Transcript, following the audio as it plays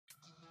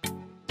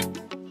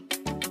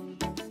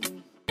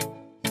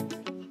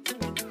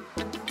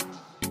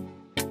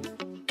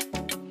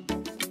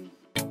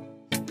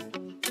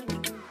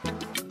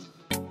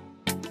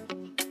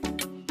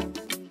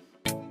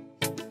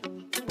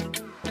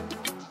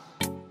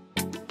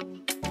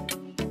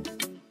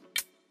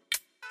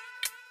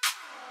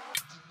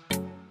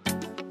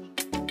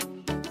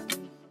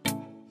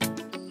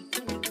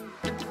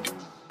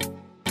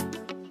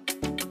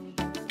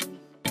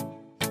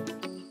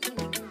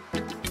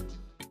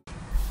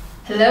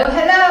Hello,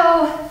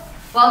 hello!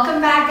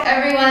 Welcome back,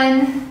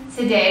 everyone.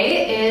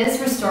 Today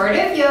is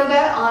restorative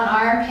yoga on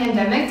our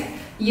pandemic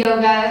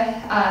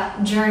yoga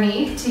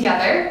journey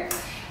together.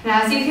 And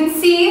as you can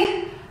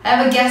see, I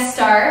have a guest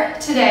star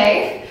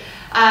today.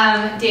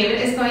 David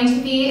is going to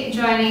be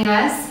joining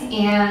us,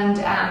 and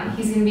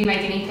he's going to be my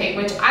guinea pig,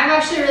 which I'm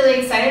actually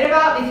really excited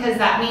about because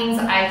that means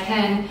I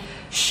can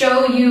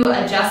show you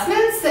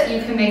adjustments that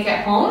you can make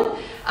at home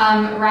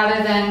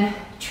rather than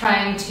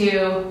trying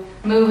to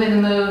move in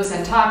the moves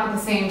and talk at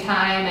the same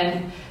time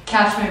and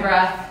catch my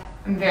breath.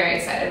 I'm very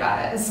excited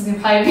about it. This is going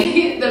to probably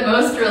be the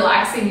most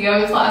relaxing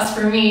yoga class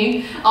for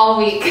me all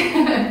week.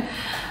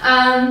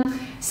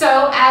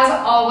 So as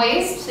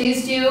always,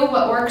 please do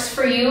what works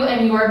for you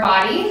and your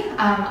body.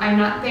 I'm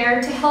not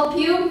there to help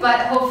you,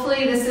 but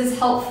hopefully this is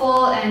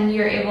helpful and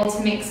you're able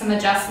to make some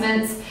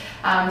adjustments,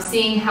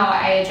 seeing how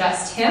I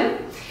adjust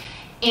him.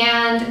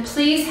 And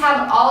please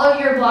have all of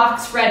your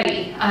blocks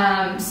ready.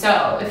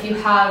 So if you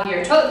have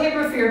your toilet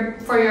paper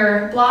for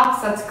your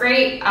blocks, that's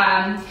great.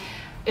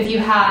 If you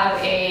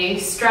have a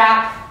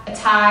strap, a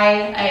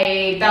tie,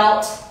 a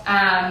belt,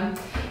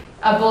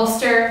 a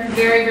bolster,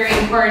 very, very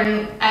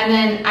important. And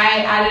then I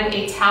added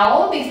a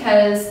towel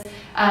because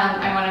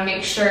I want to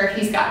make sure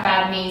he's got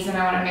bad knees and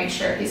I want to make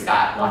sure he's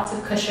got lots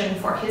of cushion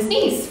for his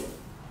knees.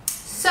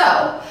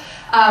 So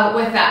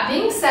with that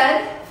being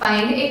said,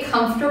 find a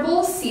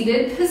comfortable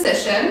seated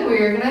position.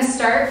 We're going to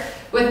start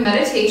with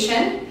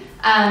meditation.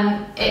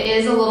 It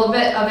is a little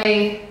bit of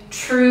a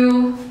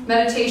true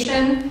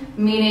meditation,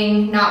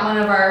 meaning not one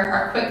of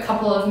our quick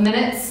couple of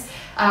minutes.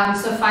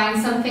 So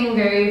find something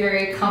very,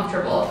 very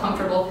comfortable, a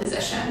comfortable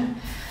position.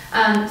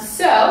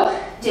 So,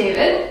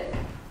 David,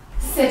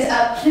 sit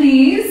up,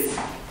 please.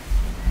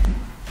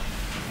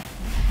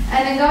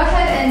 And then go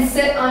ahead and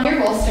sit on your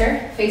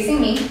bolster, facing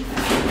me.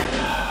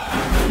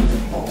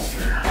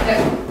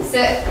 Good.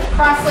 Sit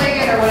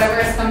cross-legged or whatever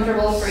is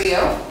comfortable for you.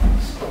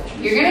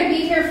 You're going to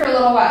be here for a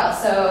little while,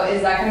 so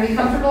is that going to be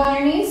comfortable on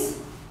your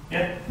knees?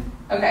 Yeah.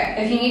 Okay,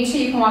 if you need to,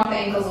 you can walk the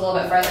ankles a little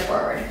bit farther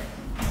forward.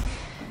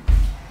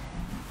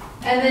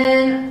 And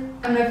then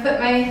I'm going to put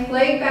my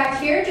leg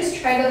back here. Just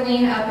try to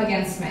lean up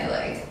against my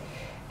leg.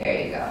 There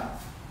you go.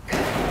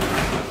 Good.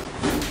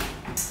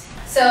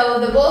 So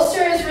the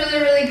bolster is really,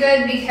 really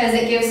good because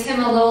it gives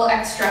him a little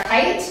extra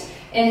height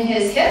in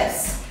his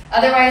hips.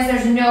 Otherwise,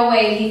 there's no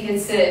way he can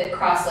sit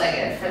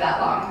cross-legged for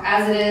that long.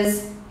 As it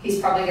is, he's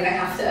probably going to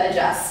have to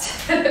adjust.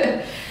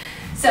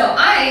 So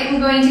I am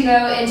going to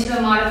go into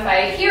a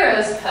modified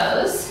hero's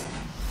pose.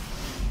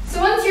 So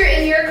once you're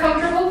in your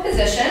comfortable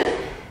position,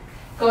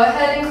 go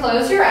ahead and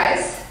close your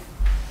eyes.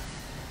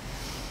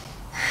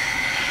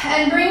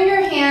 And bring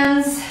your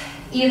hands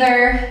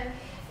either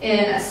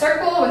in a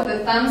circle with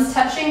the thumbs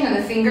touching and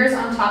the fingers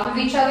on top of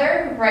each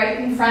other, right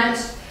in front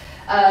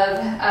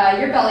of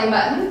your belly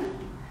button.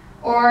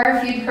 Or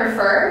if you'd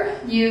prefer,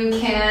 you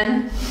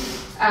can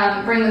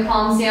bring the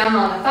palms down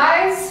on the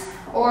thighs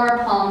or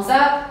palms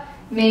up,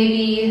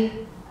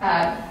 maybe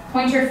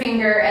pointer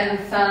finger and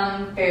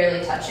thumb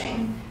barely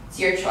touching. It's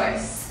your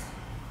choice.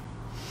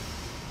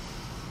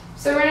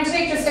 So we're going to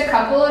take just a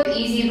couple of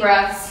easy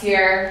breaths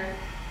here.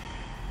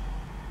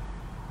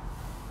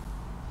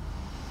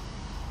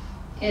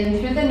 In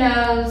through the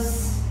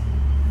nose,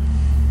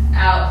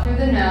 out through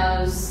the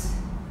nose.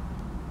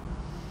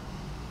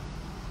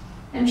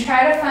 And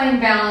try to find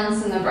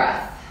balance in the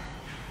breath.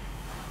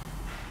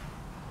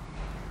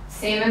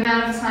 Same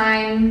amount of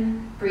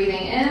time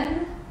breathing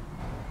in,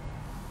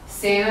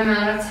 same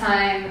amount of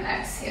time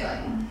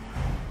exhaling.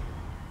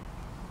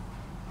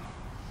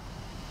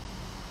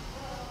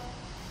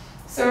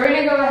 So we're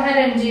going to go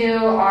ahead and do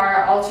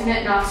our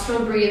alternate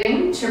nostril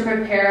breathing to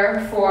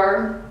prepare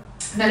for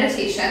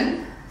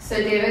meditation. So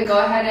David, go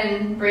ahead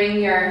and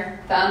bring your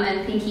thumb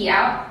and pinky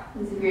out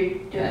as if you're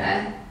doing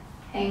a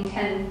hang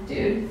 10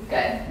 dude.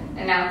 Good.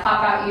 And now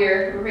pop out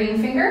your ring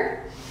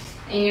finger.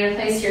 And you're going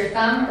to place your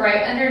thumb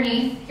right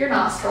underneath your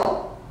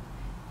nostril.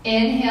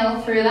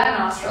 Inhale through that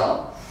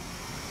nostril.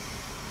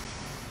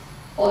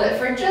 Hold it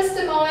for just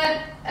a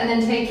moment. And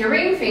then take your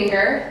ring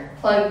finger,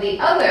 plug the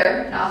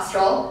other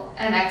nostril,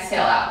 and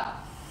exhale out.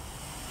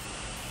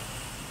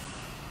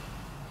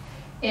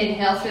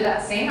 Inhale through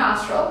that same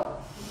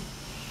nostril.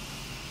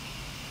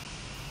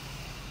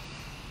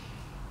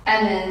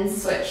 And then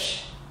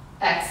switch.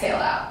 Exhale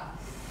out.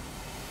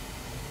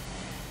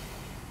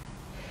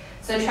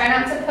 So try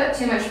not to put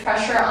too much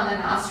pressure on the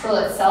nostril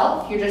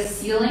itself. You're just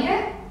sealing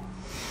it.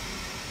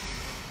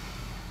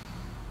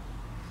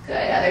 Good.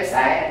 Other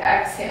side.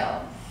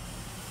 Exhale.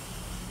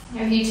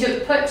 If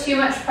you put too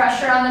much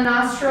pressure on the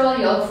nostril,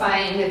 you'll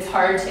find it's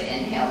hard to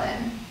inhale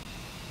in.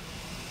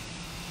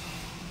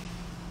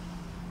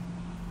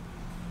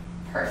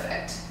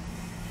 Perfect.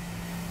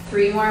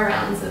 3 more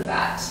rounds of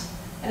that.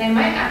 And I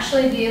might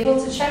actually be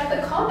able to check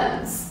the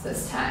comments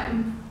this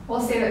time.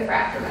 We'll save it for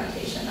after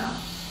meditation though.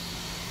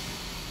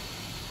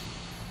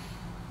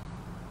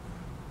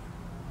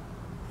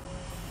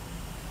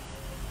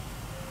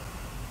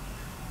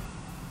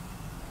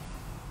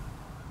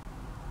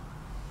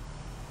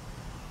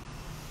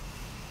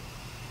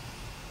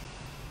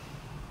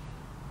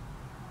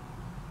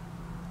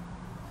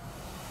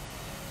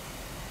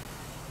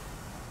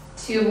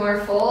 2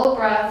 more full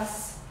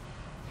breaths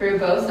through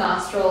both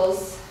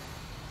nostrils.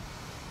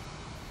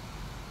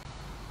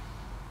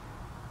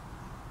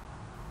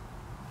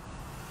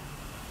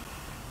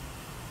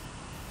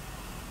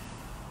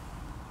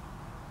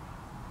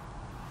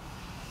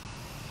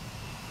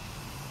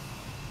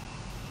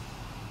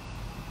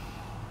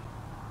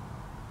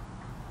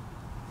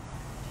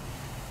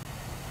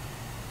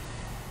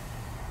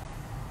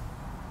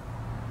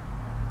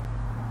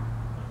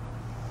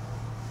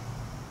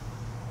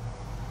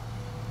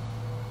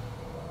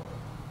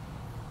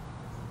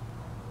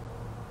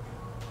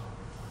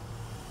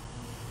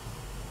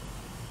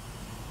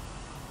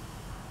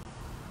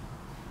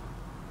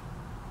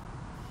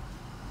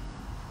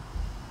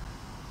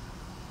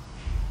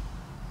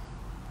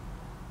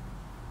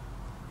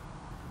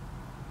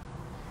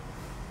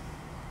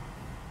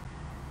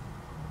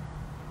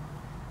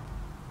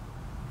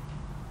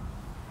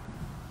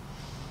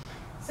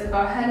 So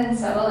go ahead and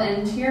settle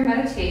into your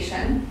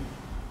meditation.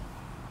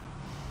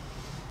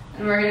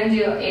 And we're going to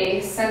do a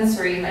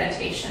sensory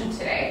meditation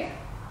today.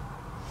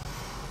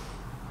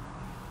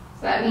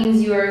 So that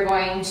means you are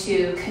going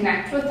to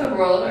connect with the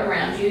world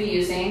around you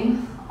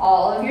using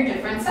all of your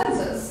different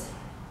senses.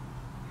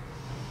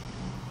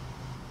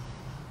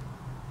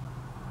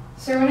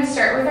 So we're going to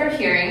start with our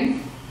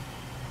hearing.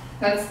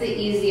 That's the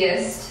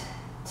easiest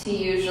to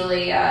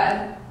usually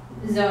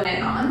zone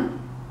in on.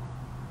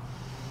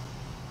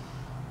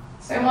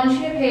 So I want you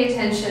to pay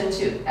attention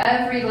to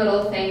every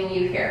little thing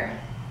you hear.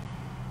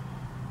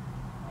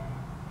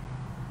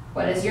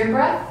 What does your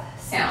breath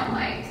sound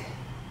like?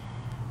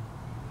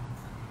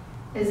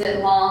 Is it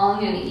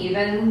long and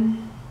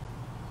even?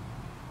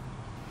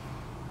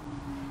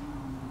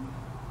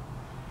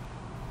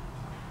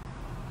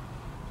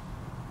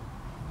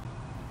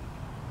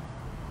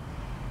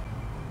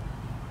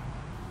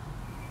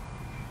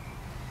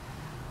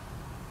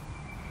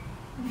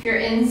 If you're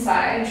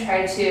inside,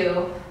 try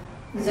to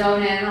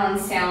zone in on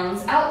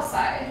sounds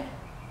outside.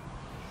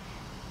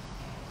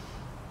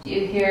 Do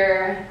you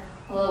hear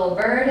a little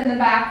bird in the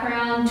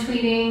background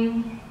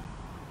tweeting?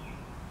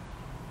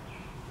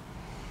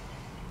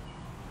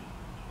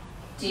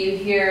 Do you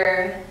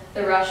hear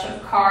the rush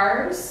of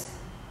cars?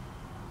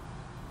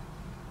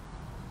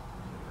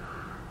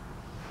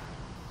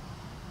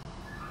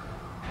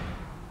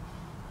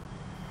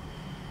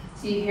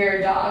 Do you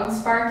hear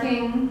dogs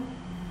barking?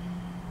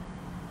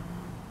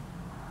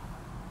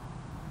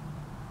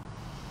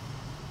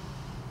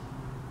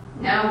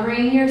 Now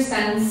bring your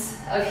sense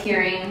of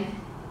hearing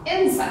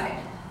inside.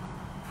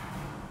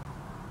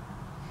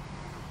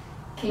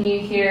 Can you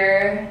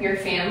hear your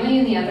family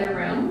in the other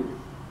room?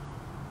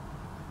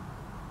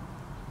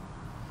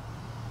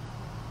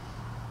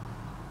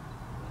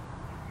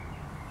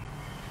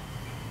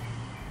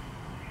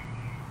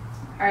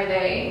 Are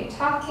they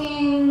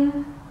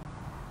talking?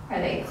 Are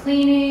they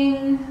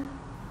cleaning?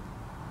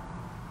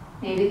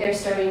 Maybe they're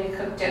starting to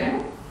cook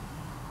dinner.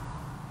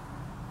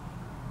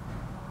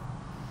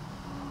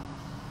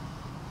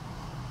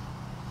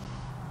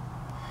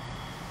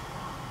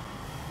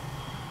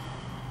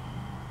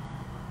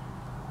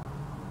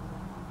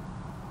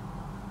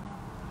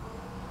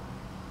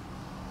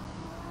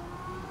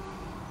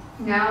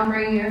 Now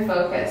bring your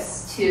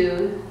focus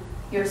to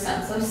your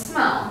sense of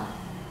smell.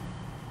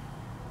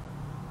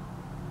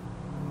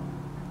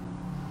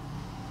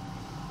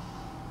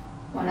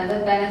 One of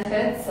the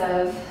benefits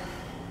of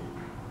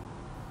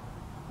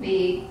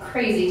the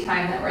crazy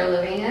time that we're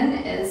living in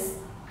is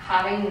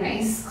having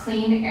nice,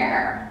 clean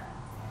air.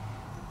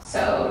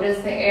 So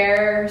does the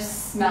air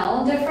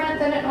smell different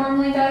than it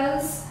normally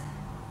does?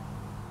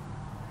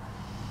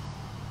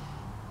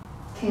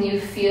 Can you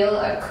feel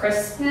a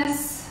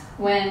crispness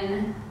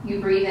when you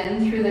breathe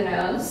in through the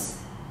nose?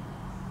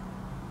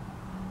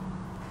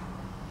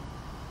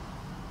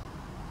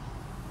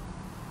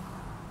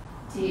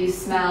 Do you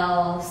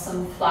smell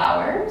some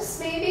flowers,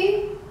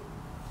 maybe?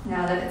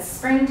 Now that it's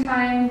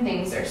springtime,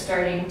 things are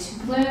starting to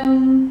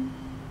bloom.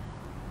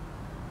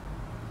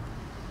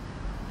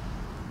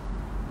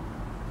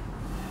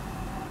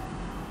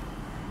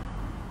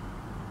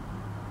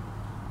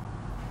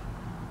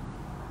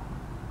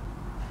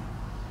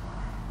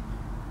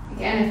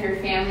 Again, if your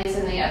family's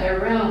in the other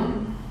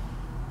room,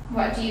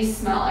 what do you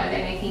smell? Are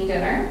they making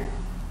dinner?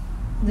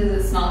 Does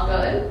it smell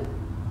good?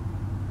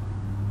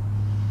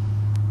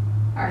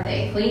 Are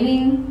they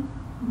cleaning?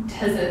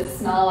 Does it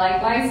smell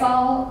like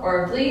Lysol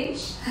or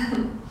bleach?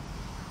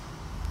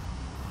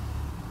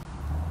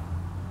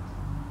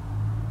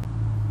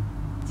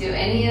 Do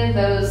any of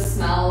those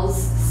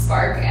smells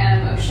spark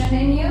an emotion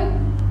in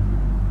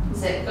you?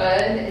 Is it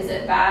good? Is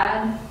it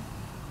bad?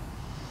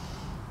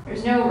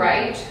 There's no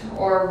right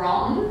or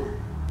wrong.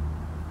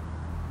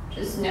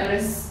 Just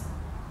notice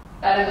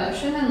that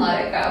emotion and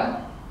let it go.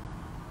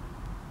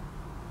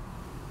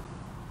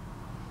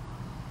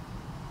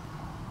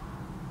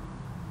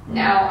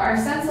 Now, our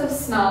sense of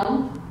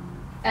smell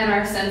and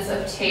our sense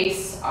of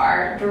taste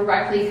are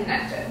directly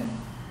connected.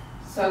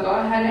 So go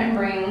ahead and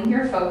bring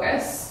your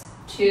focus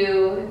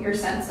to your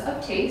sense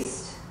of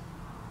taste.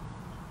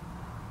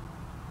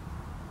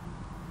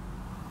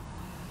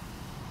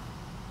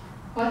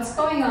 what's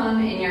going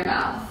on in your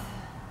mouth?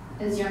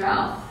 Is your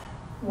mouth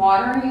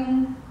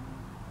watering?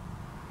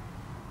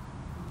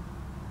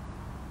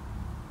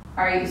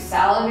 Are you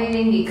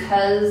salivating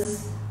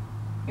because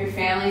your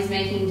family's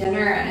making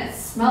dinner and it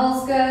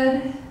smells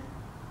good?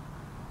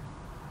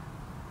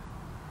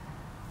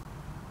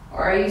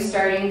 Or are you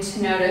starting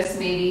to notice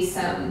maybe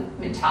some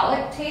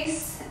metallic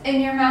taste in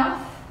your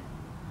mouth?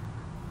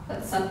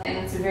 That's something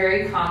that's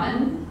very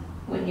common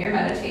when you're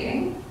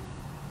meditating.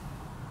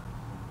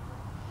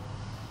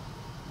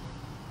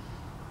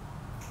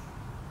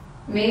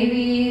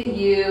 Maybe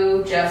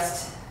you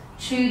just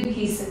chewed a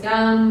piece of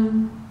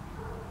gum,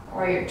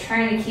 or you're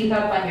trying to keep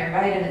up on your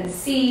vitamin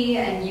C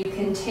and you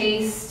can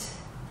taste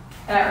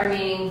that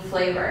remaining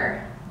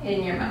flavor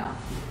in your mouth.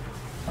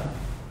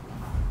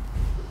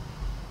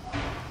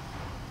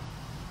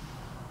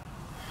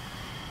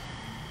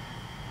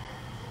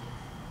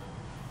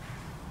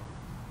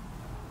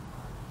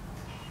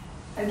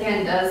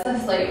 Again, does the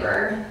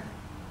flavor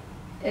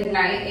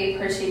ignite a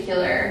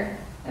particular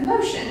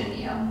emotion in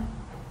you?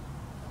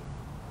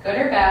 Good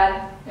or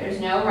bad,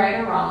 there's no right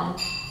or wrong.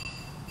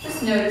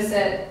 Just notice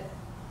it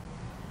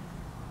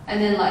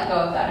and then let go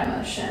of that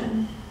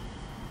emotion.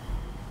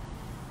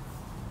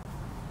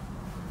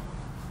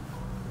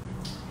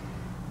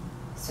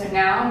 So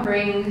now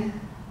bring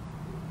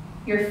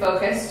your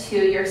focus to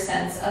your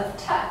sense of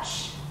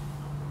touch.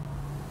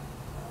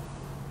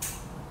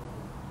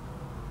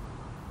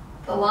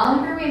 The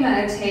longer we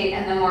meditate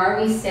and the more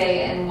we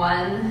stay in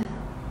one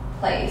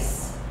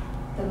place,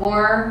 the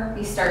more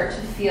we start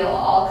to feel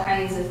all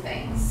kinds of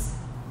things.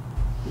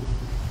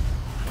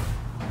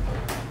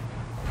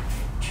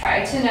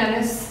 Try to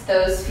notice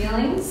those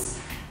feelings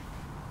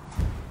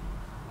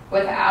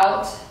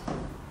without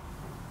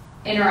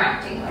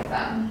interacting with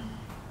them.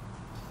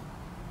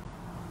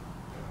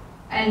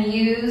 And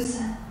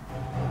use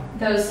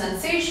those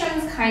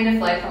sensations kind of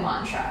like a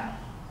mantra.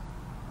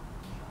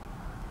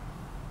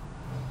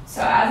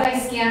 So as I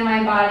scan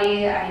my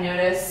body, I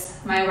notice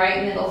my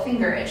right middle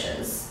finger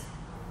itches.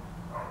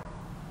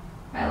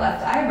 My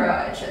left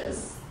eyebrow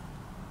itches.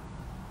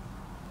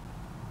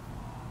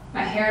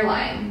 My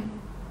hairline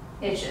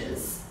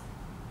itches.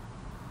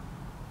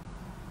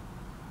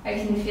 I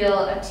can feel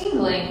a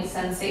tingling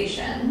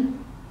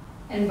sensation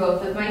in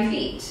both of my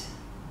feet.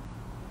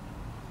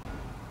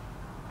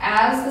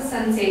 As the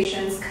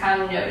sensations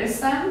come, notice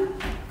them,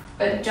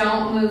 but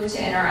don't move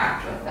to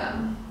interact with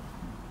them.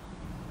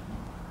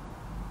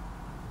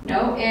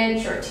 No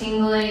itch or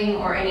tingling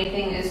or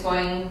anything is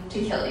going to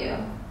kill you.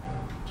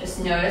 Just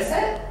notice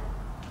it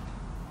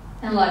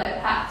and let it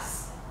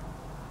pass.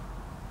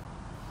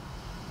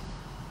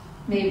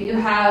 Maybe you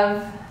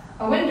have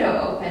a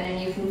window open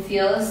and you can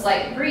feel a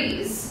slight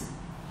breeze.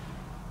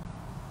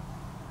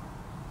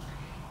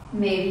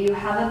 Maybe you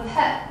have a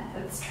pet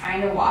that's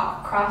trying to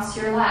walk across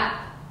your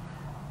lap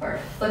or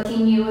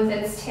flicking you with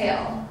its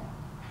tail.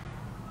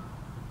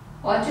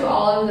 What do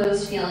all of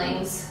those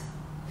feelings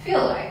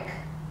feel like?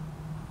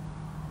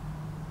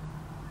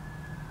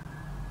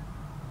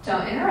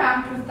 Don't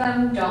interact with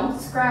them, don't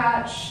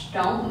scratch,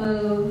 don't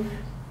move,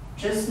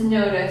 just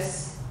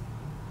notice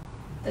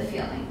the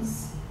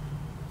feelings.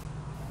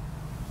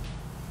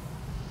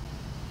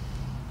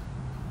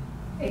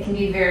 It can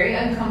be very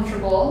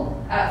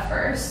uncomfortable at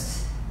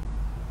first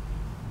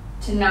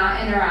to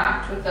not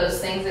interact with those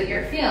things that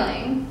you're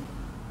feeling,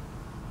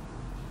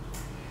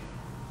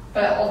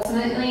 but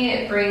ultimately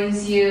it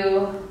brings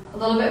you a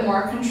little bit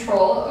more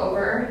control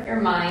over your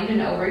mind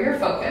and over your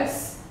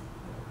focus.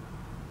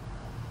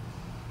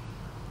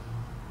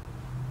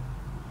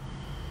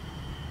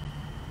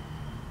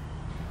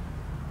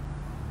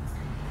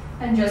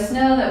 And just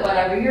know that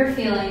whatever you're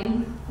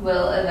feeling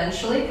will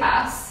eventually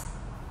pass,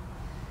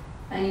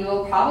 and you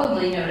will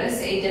probably notice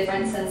a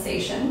different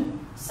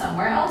sensation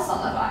somewhere else on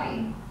the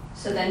body.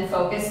 So then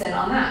focus in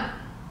on that.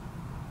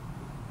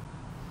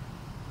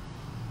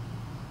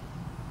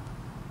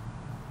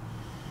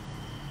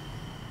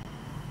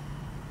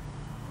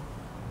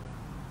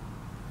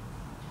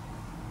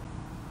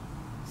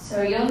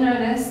 So you'll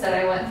notice that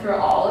I went through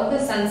all of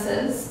the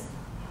senses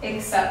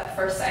except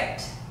for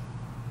sight.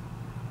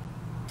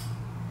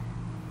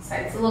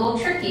 Sight's a little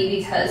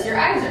tricky because your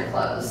eyes are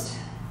closed,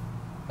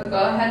 but go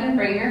ahead and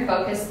bring your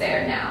focus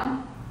there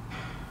now.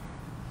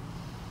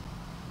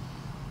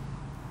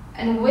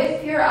 And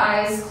with your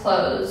eyes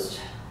closed,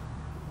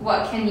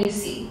 what can you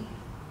see?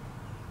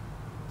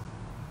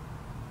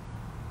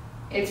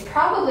 It's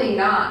probably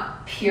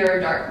not pure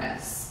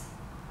darkness.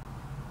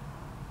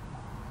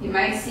 You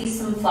might see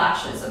some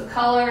flashes of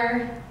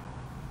color.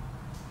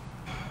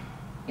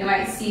 You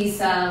might see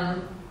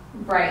some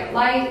bright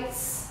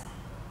lights.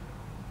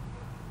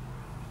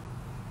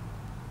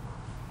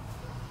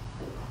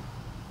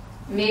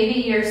 Maybe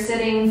you're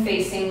sitting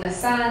facing the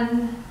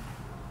sun,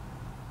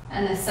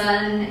 and the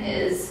sun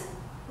is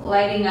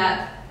lighting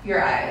up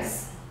your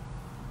eyes.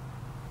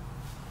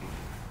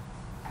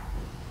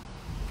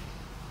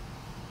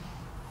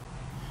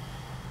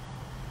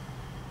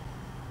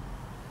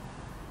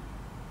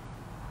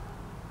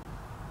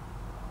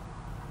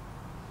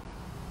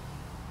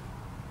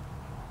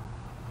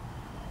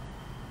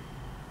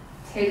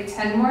 Take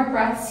 10 more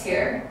breaths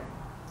here.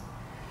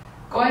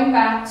 Going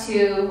back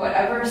to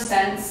whatever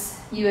sense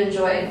you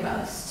enjoyed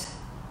most.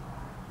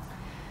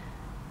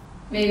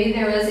 Maybe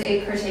there was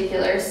a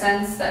particular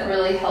sense that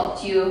really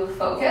helped you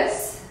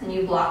focus and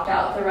you blocked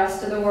out the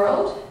rest of the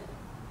world.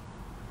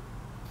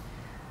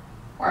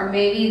 Or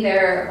maybe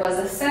there was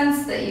a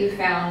sense that you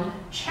found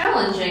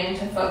challenging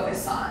to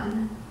focus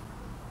on.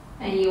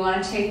 And you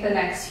want to take the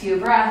next few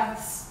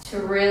breaths to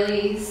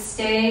really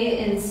stay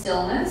in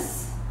stillness.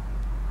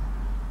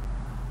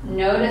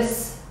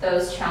 Notice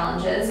those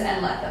challenges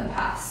and let them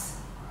pass.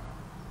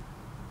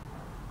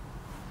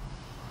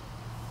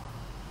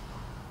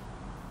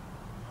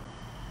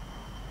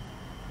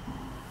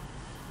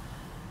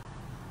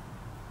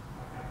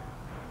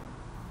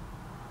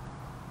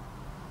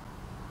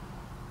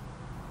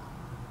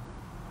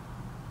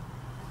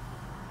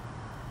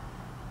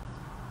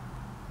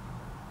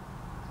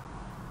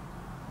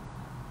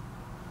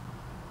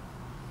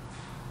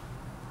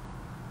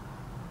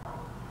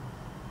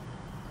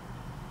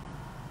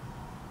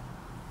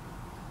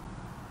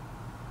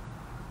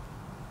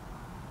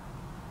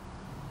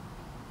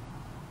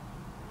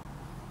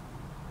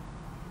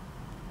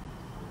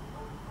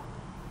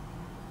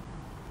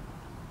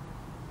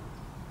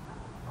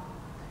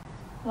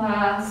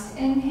 Last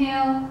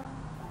inhale.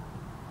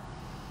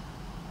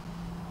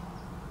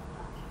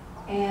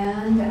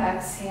 And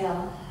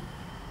exhale.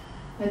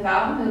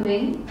 Without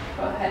moving,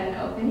 go ahead and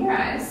open your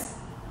eyes.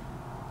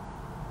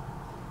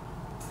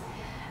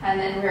 And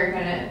then we're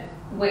going to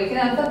waken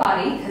up the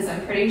body, because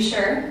I'm pretty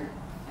sure,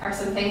 are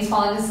some things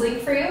falling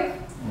asleep for you?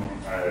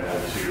 I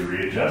had to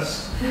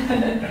readjust,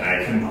 and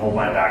I couldn't hold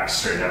my back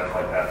straight up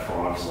like that for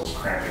long, because I was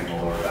cramping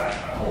the lower back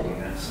by holding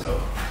it.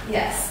 So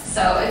yes,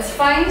 so it's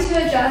fine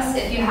to adjust.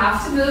 If you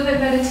have to move in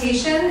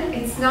meditation,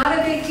 it's not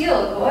a big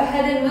deal. Go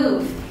ahead and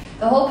move.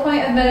 The whole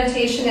point of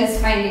meditation is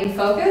finding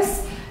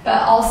focus,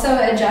 but also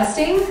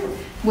adjusting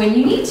when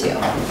you need to.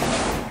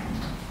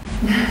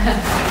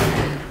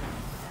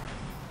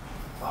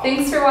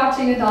 Thanks for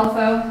watching,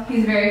 Adolfo.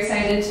 He's very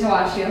excited to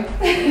watch you.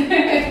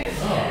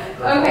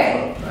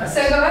 Okay,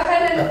 so go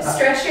ahead and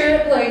stretch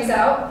your legs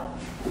out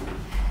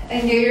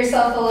and give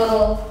yourself a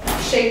little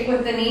shake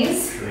with the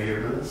knees. Should I get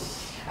rid of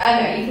this?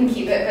 No, you can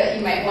keep it, but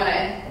you might want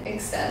to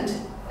extend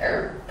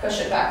or push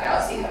it back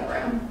out so you have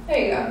room. There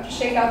you go. Just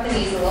shake out the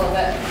knees a little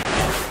bit.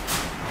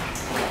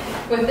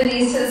 With the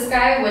knees to the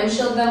sky,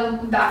 windshield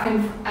them back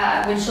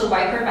and windshield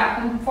wiper back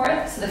and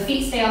forth, so the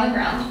feet stay on the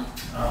ground.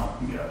 Oh,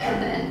 you got it.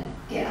 And then,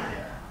 yeah,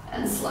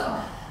 and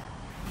slow.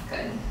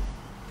 Good.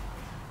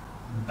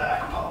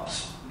 Back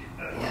pops.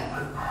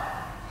 Yeah.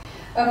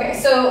 Okay,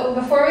 so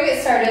before we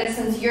get started,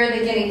 since you're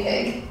the guinea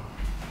pig,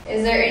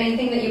 is there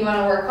anything that you want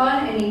to work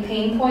on? Any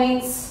pain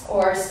points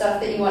or stuff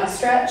that you want to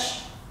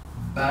stretch?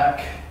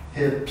 Back,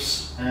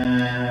 hips,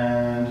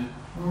 and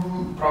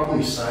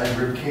probably side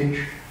rib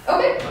cage.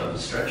 Okay. Love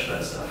to stretch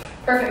that stuff.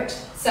 Perfect.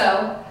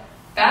 So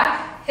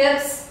back,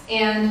 hips,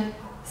 and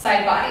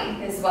side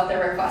body is what the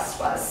request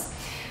was.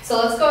 So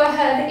let's go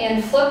ahead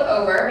and flip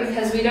over,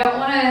 because we don't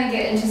want to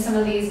get into some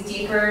of these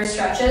deeper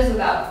stretches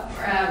without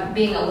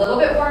being a little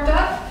bit warmed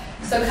up.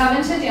 So come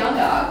into down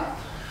dog.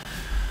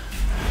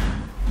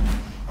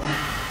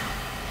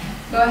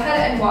 Go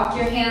ahead and walk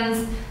your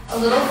hands a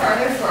little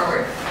farther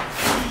forward.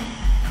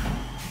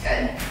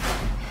 Good.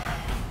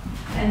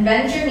 And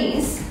bend your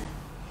knees.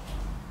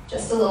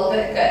 Just a little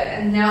bit. Good.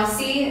 And now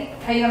see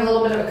how you have a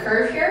little bit of a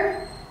curve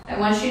here? I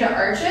want you to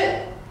arch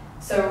it.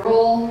 So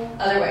roll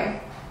other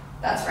way.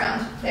 That's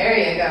round. There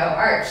you go.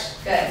 Arch.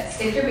 Good.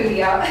 Stick your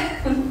booty out.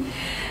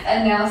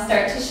 And now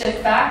start to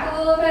shift back a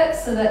little bit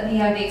so that you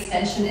have the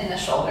extension in the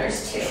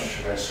shoulders too.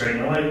 Should I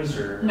straighten my legs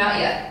or? Not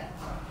yet.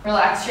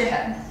 Relax your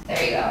head.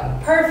 There you go.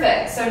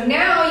 Perfect. So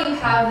now you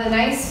have the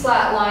nice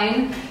flat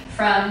line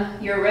from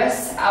your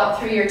wrists out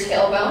through your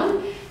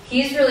tailbone.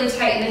 He's really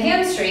tight in the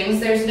hamstrings.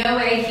 There's no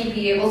way he'd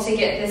be able to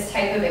get this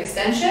type of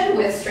extension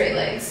with straight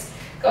legs.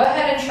 Go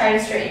ahead and try to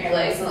straighten your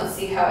legs and let's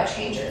see how it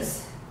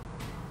changes.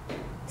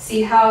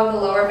 See how the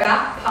lower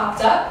back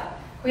popped up?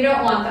 We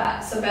don't want that.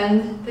 So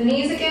bend the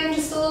knees again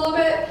just a little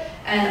bit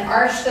and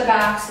arch the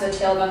back so the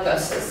tailbone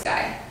goes to the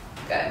sky.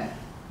 Good.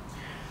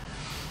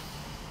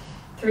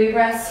 3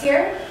 breaths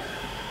here.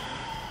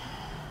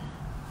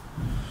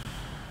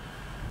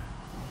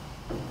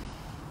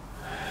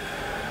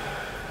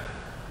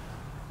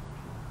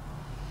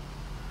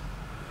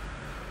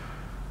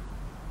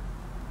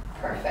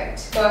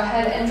 Perfect. Go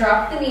ahead and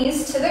drop the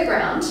knees to the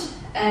ground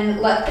and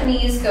let the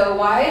knees go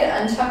wide,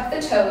 untuck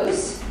the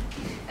toes,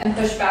 and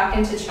push back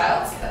into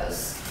child's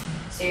pose.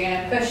 So you're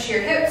going to push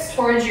your hips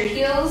towards your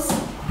heels.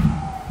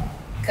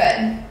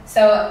 Good.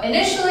 So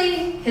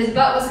initially, his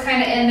butt was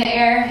kind of in the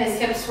air, his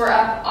hips were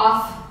up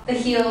off the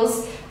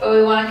heels, but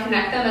we want to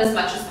connect them as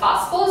much as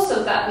possible.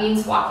 So if that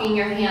means walking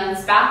your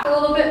hands back a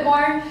little bit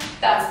more,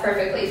 that's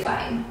perfectly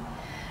fine.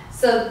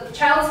 So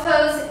child's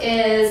pose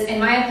is, in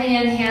my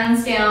opinion,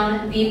 hands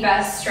down the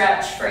best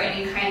stretch for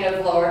any kind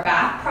of lower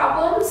back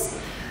problems.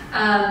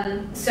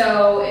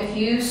 So if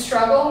you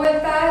struggle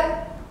with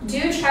that,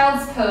 do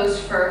child's pose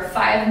for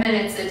 5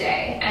 minutes a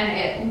day, and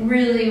it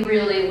really,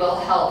 really will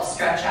help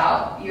stretch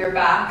out your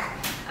back.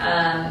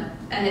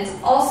 And it's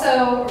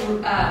also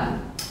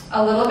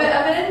a little bit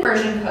of an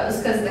inversion pose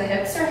because the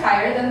hips are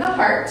higher than the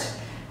heart.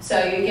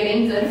 So you're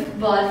getting good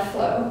blood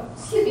flow,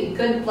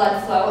 good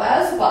blood flow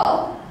as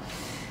well.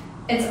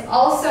 It's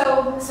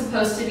also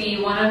supposed to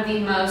be one of the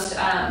most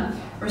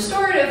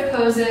restorative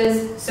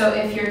poses. So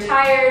if you're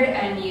tired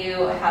and you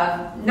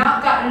have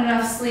not gotten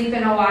enough sleep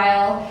in a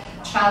while,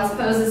 child's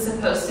pose is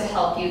supposed to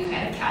help you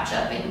kind of catch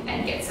up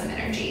and get some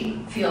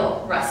energy,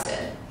 feel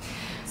rested.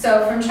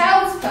 So from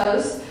child's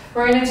pose,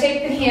 we're going to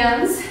take the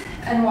hands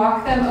and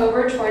walk them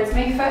over towards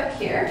my foot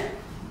here.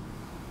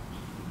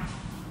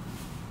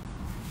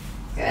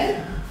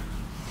 Good.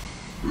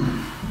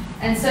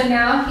 And so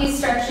now he's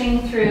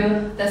stretching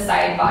through the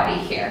side body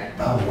here.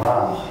 Oh,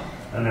 wow.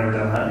 I've never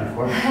done that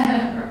before.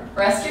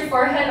 Rest your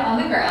forehead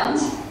on the ground.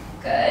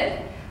 Good.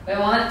 We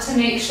want to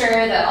make sure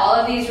that all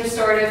of these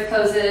restorative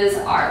poses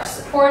are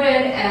supported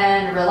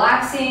and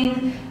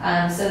relaxing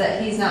so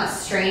that he's not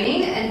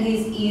straining and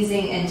he's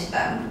easing into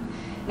them.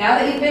 Now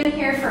that you've been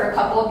here for a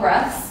couple of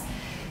breaths,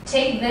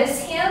 take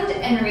this hand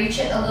and reach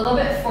it a little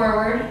bit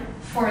forward,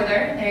 further.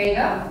 There you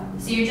go.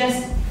 So you're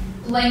just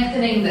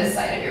lengthening this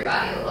side of your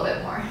body a little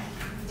bit more.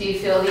 Do you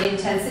feel the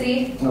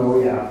intensity?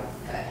 Oh, yeah.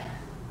 Good.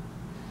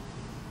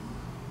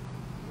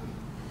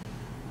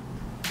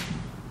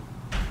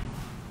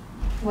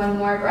 One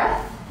more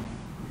breath.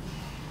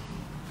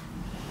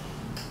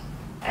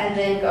 And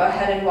then go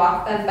ahead and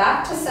walk them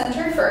back to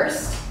center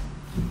first.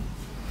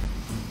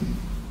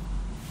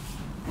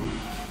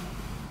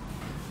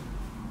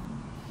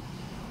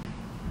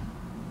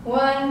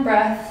 One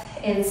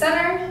breath in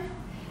center,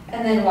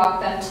 and then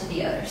walk them to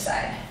the other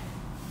side.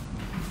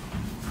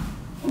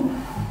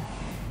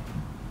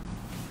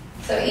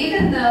 So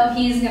even though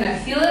he's going to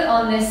feel it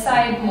on this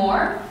side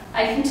more,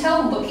 I can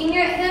tell looking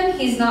at him,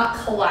 he's not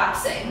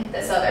collapsing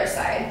this other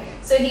side.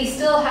 So he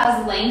still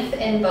has length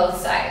in both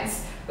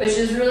sides, which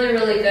is really,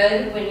 really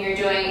good when you're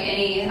doing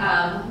any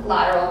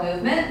lateral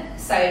movement,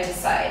 side to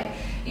side.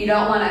 You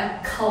don't want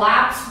to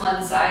collapse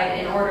one side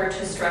in order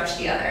to stretch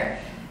the other.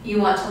 You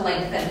want to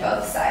lengthen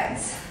both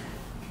sides.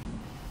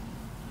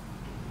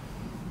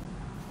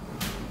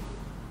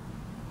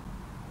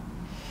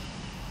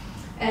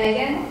 And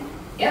again,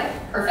 yep,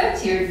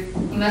 perfect. You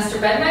must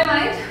have read my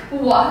mind.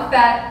 Walk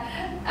that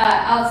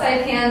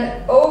outside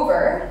hand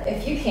over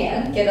if you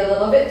can. Get a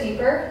little bit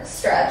deeper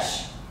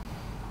stretch.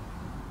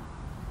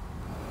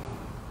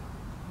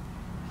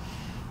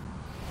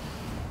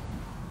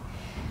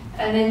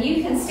 And then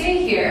you can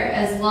stay here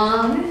as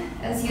long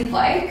as you'd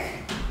like.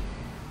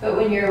 But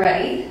when you're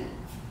ready,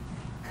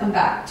 come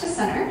back to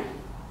center.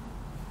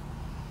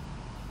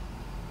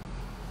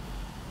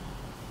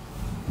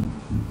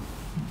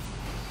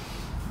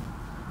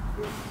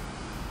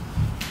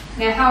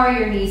 Now, how are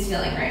your knees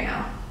feeling right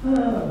now?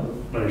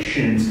 My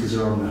shins, because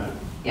they're on the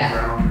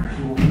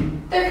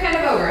ground. They're kind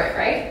of over it,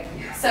 right?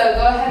 Yeah. So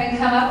go ahead and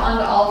come up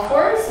onto all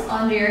fours,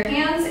 onto your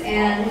hands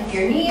and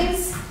your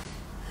knees.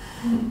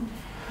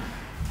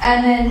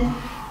 And then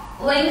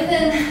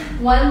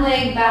lengthen one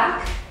leg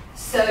back.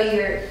 So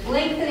you're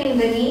lengthening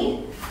the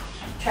knee.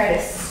 Try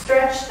to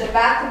stretch the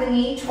back of the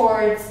knee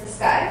towards the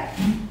sky.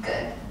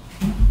 Good.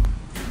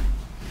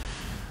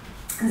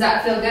 Does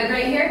that feel good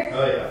right here?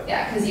 Oh, yeah.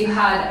 Yeah, because you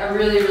had a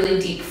really, really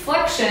deep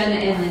flexion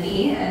in the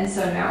knee, and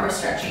so now we're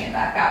stretching it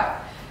back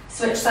out.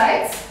 Switch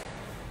sides.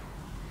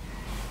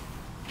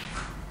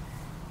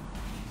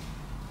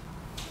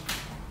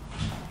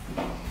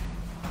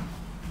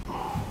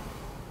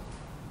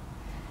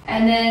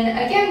 And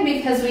then again,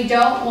 because we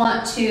don't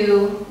want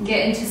to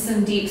get into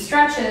some deep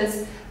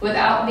stretches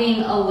without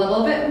being a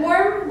little bit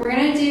warm, we're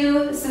going to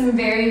do some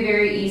very,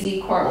 very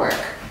easy core work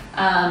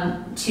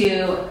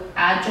to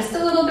add just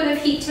a little bit of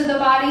heat to the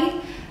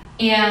body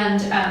and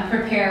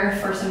prepare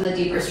for some of the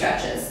deeper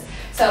stretches.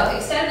 So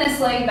extend this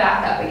leg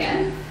back up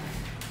again.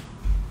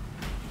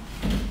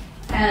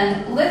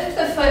 And lift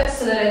the foot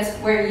so that it's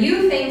where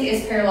you think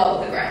is parallel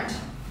with the ground.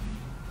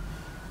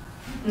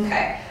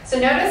 Okay, so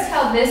notice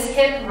how this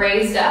hip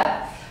raised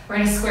up. We're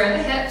going to square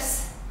the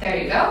hips. There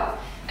you go.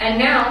 And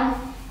now,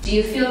 do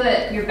you feel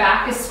that your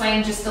back is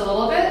swaying just a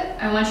little bit?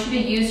 I want you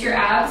to use your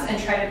abs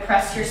and try to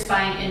press your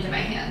spine into my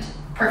hand.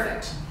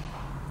 Perfect.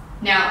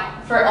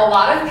 Now, for a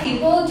lot of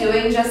people,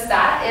 doing just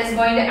that is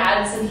going to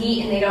add some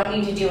heat and they don't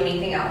need to do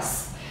anything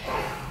else.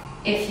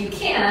 If you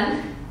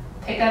can,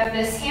 pick up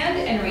this hand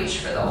and reach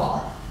for the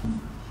wall.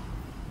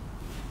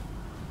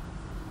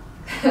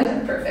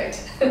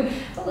 Perfect.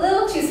 A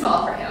little too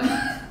small for him.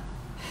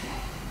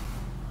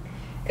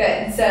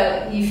 Good.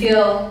 So you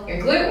feel your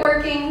glute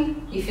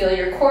working, you feel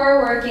your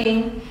core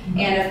working,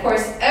 and of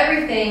course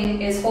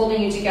everything is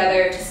holding you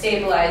together to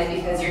stabilize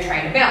because you're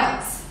trying to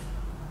balance.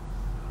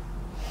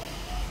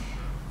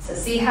 So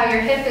see how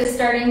your hip is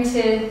starting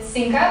to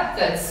sync up?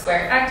 Good.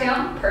 Square it back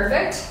down.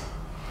 Perfect.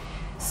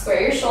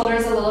 Square your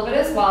shoulders a little bit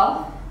as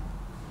well.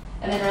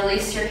 And then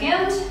release your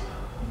hand.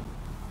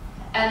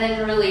 And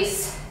then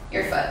release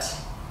your foot.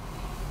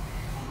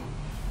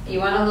 You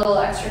want a little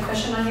extra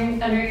cushion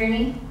on under your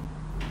knee?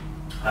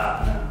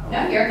 No.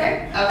 No, you're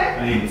okay? Okay.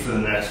 I mean, for the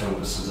next one,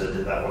 just as I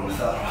did that one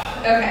without.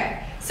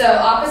 Okay. So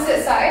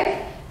opposite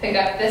side, pick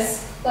up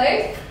this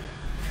leg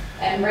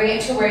and bring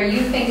it to where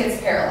you think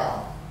it's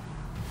parallel.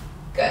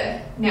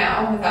 Good.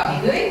 Now, without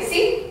me moving,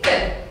 see?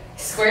 Good.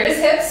 Squared his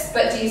hips,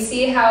 but do you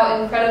see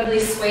how incredibly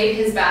swayed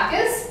his back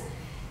is?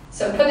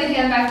 So put the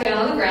hand back down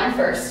on the ground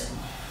first.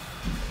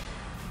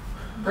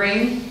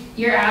 Bring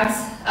your abs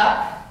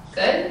up.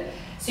 Good.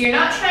 So you're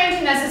not trying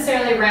to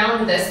necessarily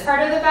round this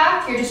part of the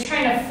back, you're just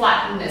trying to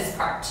flatten this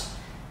part.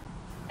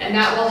 And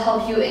that will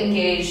help you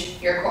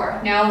engage your core.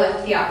 Now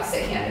lift the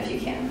opposite hand if you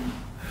can.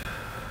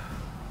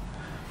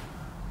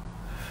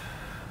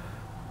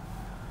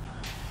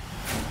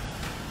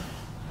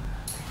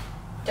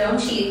 Don't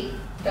cheat.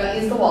 Don't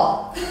use the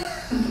wall.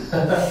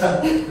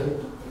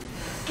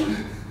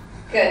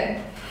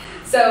 Good.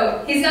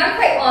 So he's not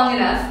quite long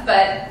enough,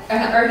 but,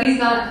 he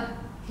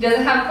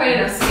doesn't have quite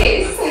enough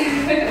space.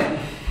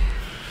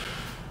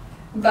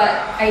 But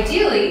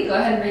ideally, go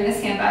ahead and bring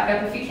this hand back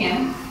up if you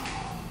can.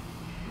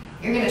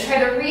 You're going to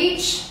try to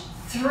reach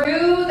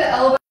through the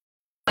elbow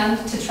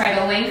to try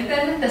to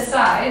lengthen the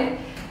side,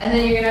 and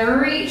then you're going to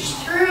reach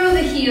through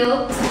the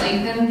heel to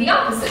lengthen the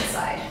opposite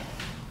side.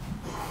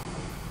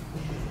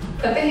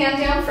 Put the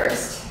hand down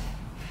first,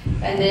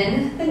 and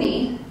then the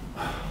knee,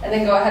 and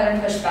then go ahead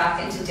and push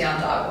back into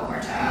down dog one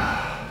more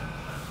time.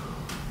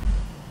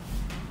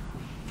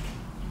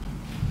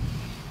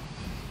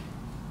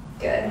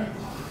 Good.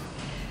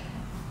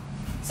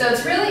 So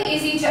it's really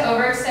easy to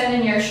overextend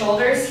in your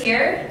shoulders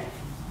here.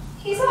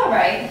 He's all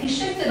right. He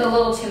shifted a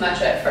little too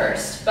much at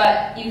first,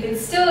 but you can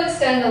still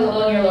extend a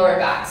little in your lower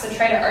back. So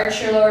try to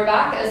arch your lower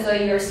back as though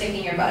you were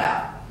sticking your butt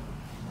out.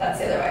 That's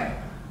the other way.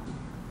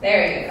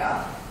 There you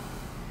go.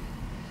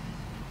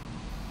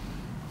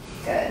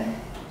 Good.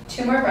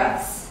 2 more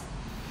breaths.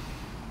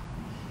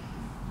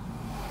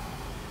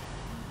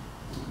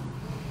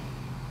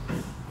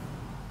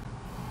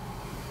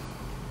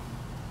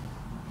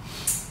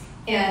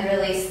 And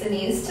release the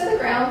knees to the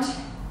ground.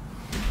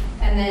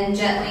 And then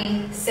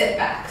gently sit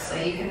back. So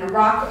you can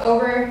rock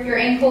over your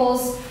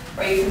ankles,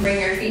 or you can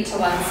bring your feet to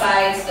one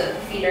side so that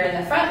the feet are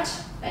in the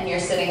front and you're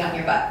sitting on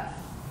your butt.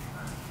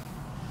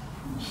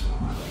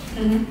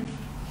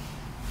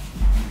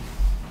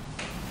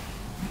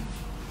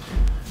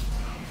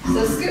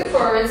 So scoot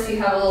forward so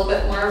you have a little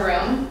bit more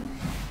room.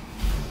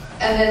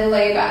 And then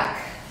lay back.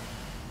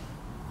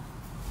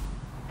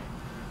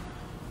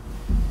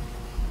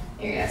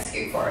 You're going to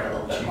scoot forward a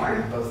little bit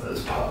more. Both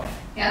those pop.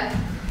 Yeah.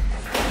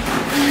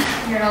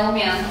 You're an old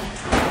man.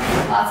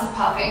 Lots of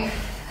popping.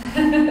 I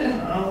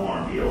don't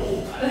want to be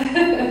old.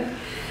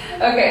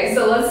 Okay,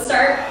 so let's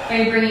start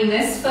by bringing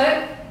this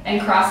foot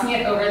and crossing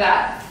it over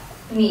that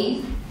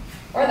knee.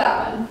 Or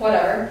that one,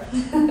 whatever.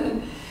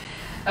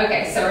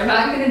 Okay, so we're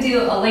not going to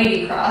do a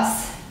lady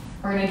cross.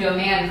 We're going to do a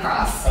man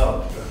cross.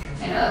 Oh,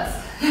 I know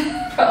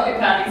that's probably a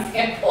bad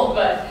example,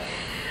 but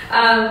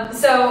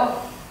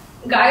so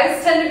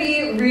guys tend to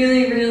be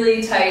really,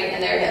 really tight in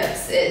their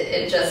hips.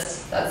 It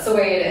just, that's the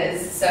way it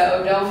is.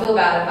 So don't feel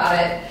bad about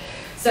it.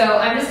 So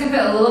I'm just going to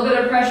put a little bit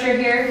of pressure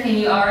here. Can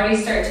you already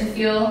start to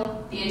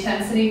feel the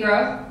intensity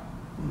grow?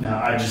 no,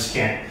 I just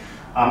can't.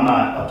 I'm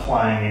not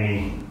applying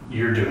any.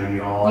 You're doing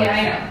it all. Yeah,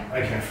 I know.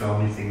 I can't feel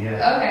anything yet.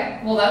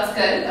 Okay, well that's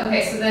good.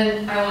 Okay, so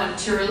then I want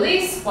to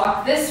release,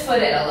 walk this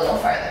foot in a little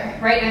farther,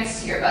 right next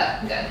to your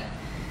butt. Good.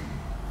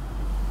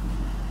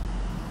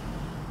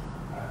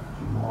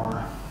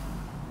 More.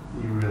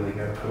 You really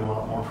got to put a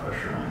lot more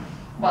pressure on.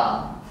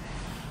 Well,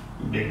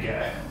 Big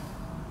guy.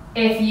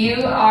 if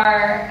you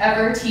are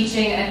ever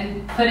teaching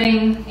and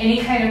putting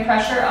any kind of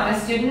pressure on a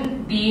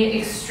student, be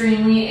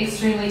extremely,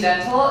 extremely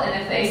gentle. And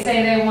if they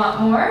say they want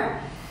more,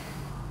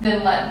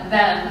 then let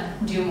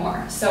them do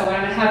more. So what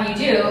I'm going to have you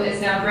do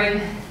is now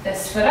bring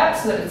this foot up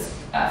so that it's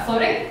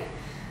floating.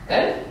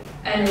 Good.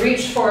 And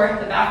reach for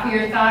the back of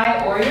your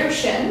thigh or your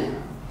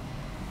shin.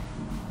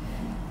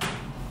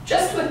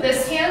 Just with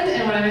this hand,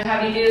 and what I'm going to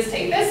have you do is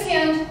take this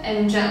hand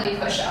and gently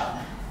push out.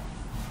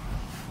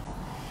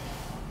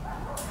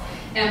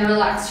 And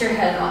relax your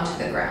head onto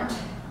the ground.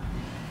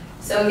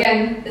 So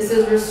again, this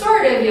is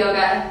restorative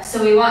yoga,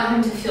 so we want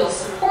him to feel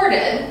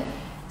supported,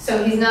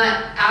 so he's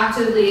not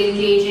actively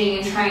engaging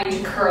and trying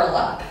to curl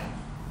up.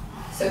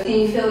 So can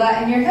you feel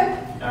that in your hip?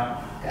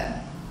 Yeah. Good.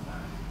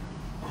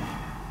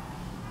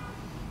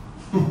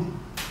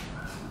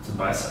 It's a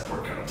bicep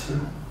workout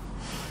too.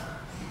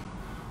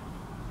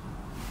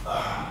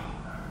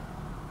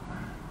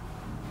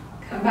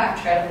 Come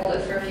back, try to hold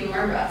it for a few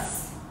more breaths.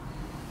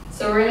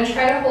 So we're going to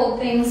try to hold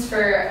things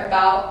for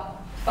about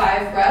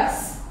 5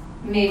 breaths,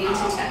 maybe to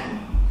 10.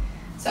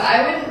 So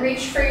I wouldn't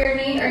reach for your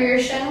knee or your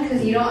shin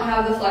because you don't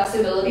have the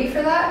flexibility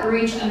for that.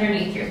 Reach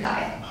underneath your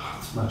thigh.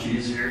 It's much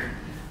easier.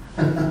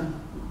 But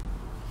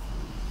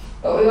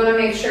we want to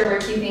make sure we're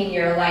keeping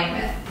your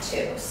alignment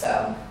too,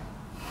 so.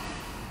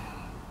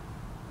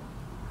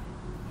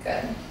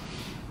 Good.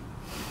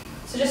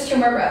 So just 2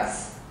 more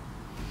breaths.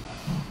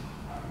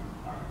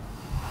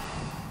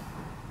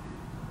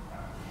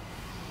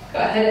 Go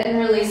ahead and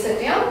release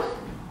it down.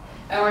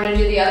 And we're gonna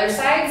do the other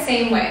side,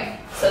 same way.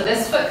 So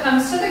this foot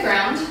comes to the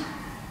ground,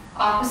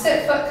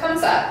 opposite foot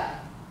comes up.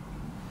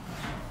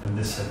 And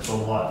this hip's a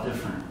lot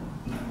different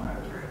than my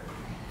other hip.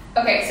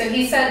 Okay, so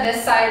he said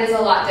this side is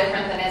a lot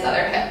different than his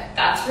other hip.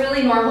 That's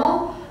really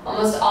normal.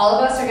 Almost all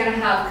of us are gonna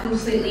have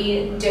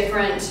completely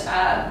different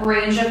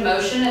range of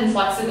motion and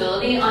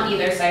flexibility on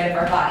either side of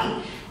our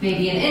body.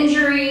 Maybe an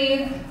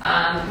injury,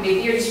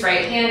 maybe you're just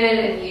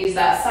right-handed and you use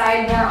that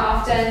side more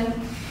often.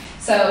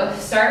 So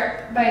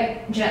start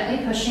by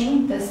gently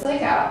pushing this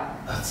leg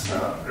out. That's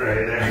not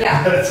right there.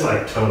 Yeah. That's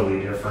like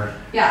totally different.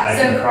 Yeah. I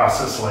can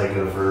cross this leg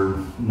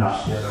over,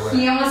 not the other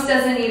way. He almost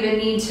doesn't even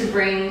need to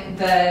bring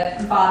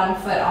the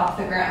bottom foot off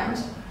the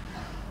ground.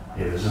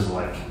 Yeah, this is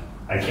like,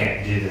 I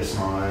can't do this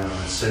normally when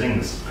I'm sitting.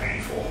 This is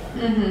painful.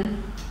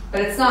 Mm-hmm.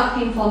 But it's not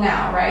painful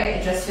now, right?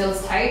 It just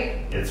feels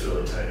tight? It's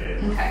really tight.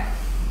 Yeah. Okay.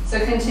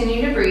 So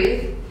continue to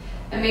breathe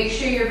and make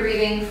sure you're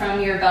breathing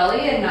from your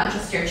belly and not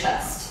just your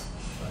chest.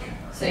 Okay.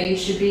 So you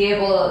should be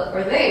able,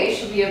 or they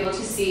should be able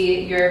to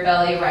see your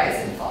belly rise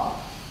and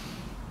fall.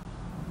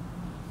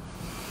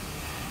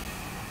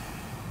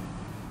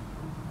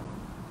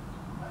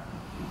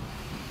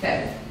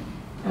 Good.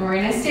 And we're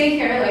gonna stay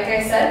here, like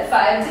I said,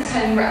 5 to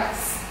 10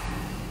 breaths.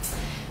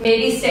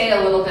 Maybe stay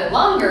a little bit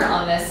longer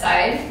on this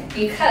side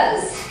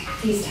because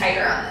he's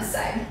tighter on this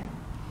side.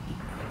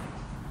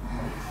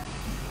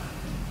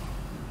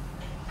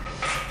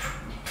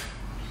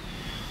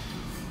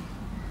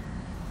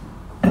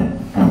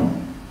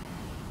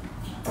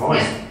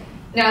 Always.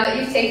 Now that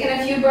you've taken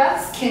a few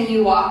breaths, can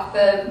you walk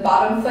the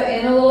bottom foot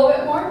in a little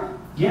bit more?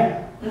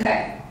 Yeah.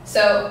 Okay,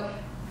 so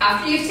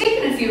after you've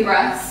taken a few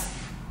breaths,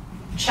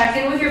 check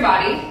in with your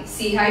body,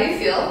 see how you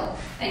feel,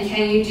 and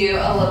can you do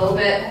a little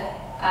bit,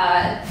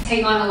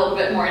 take on a little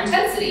bit more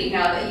intensity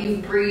now that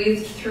you've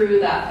breathed through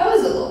that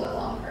pose a little bit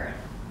longer.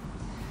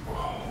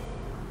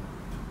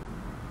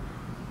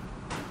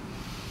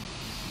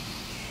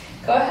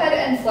 Go ahead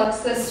and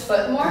flex this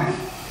foot more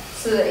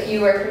so that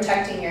you are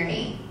protecting your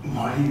knee.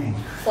 What do you mean?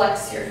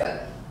 Flex your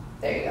foot.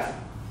 There you go.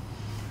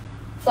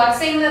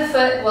 Flexing the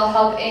foot will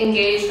help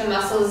engage the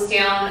muscles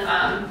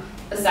down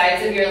the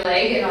sides of your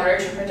leg in order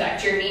to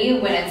protect your knee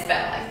when it's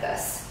bent like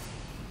this.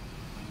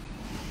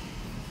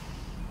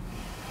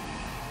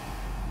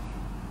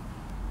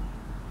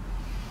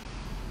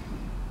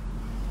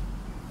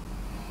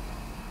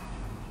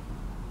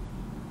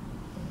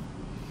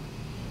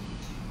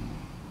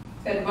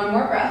 Good, one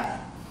more breath.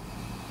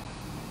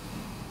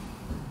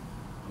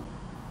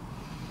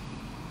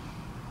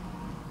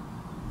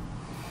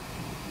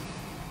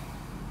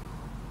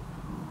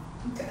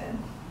 Good.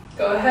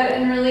 Go ahead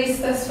and release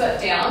this foot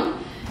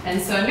down.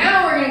 And so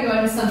now we're going to go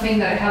into something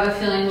that I have a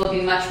feeling will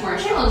be much more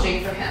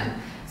challenging for him.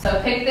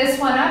 So pick this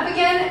one up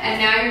again, and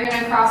now you're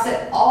going to cross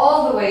it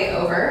all the way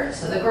over.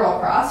 So the girl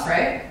cross,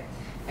 right?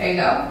 There you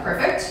go,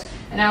 perfect.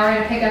 And now we're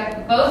going to pick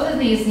up both of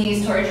these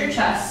knees towards your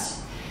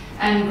chest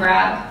and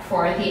grab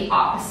for the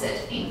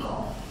opposite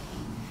ankle.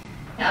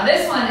 Now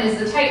this one is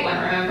the tight one,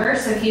 remember?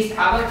 So he's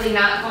probably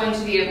not going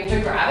to be able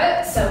to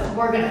grab it. So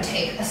we're going to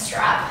take a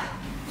strap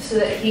so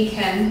that he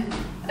can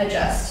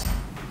adjust.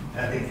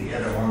 I think the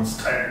other one's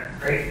tighter,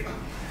 right?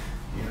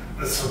 Yeah,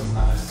 this one's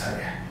not as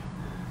tight.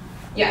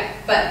 Yeah,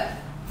 but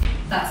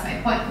that's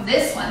my point.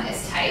 This one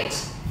is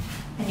tight,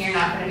 and you're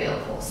not going to be able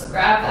to pull. So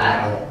grab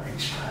that. I won't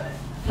reach that.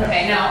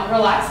 Okay, now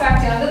relax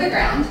back down to the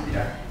ground.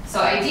 Yeah.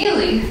 So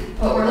ideally,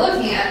 what we're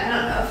looking at, I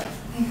don't know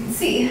if you can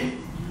see,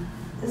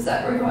 is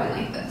that we're going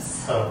like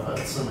this. Oh,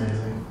 that's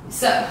amazing.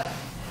 So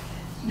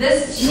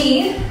this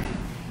knee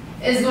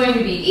is going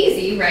to be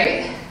easy,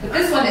 right? But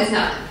this one is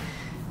not.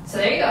 So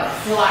there you go.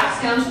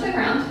 Relax down to the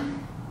ground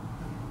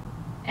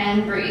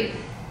and breathe.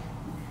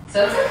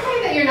 So it's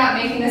okay that you're not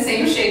making the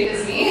same shape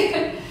as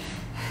me.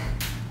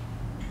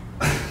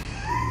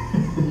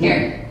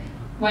 Here,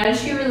 why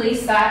don't you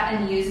release that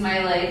and use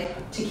my leg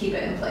to keep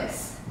it in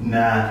place?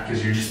 Nah,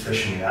 because you're just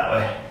pushing me that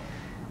way.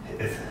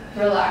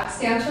 Relax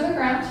down to the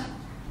ground.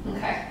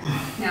 Okay.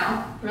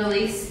 Now,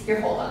 release your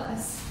hold on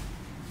this.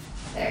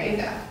 There you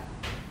go.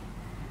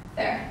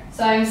 There.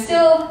 So I'm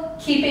still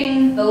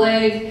keeping the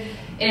leg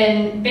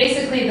in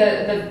basically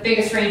the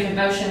biggest range of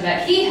motion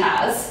that he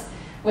has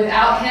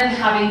without him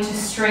having to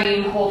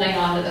strain holding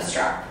onto the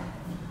strap.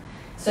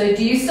 So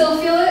do you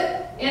still feel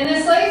it in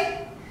this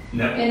leg?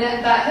 No. In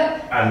that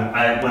hip?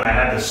 When I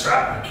had the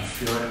strap, I could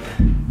feel it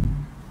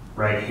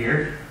right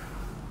here.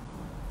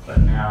 But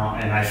now,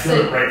 and I feel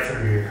it right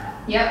through here.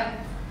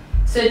 Yep.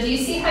 So do you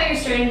see how you're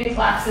starting to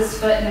collapse this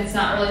foot and it's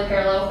not really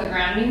parallel with the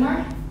ground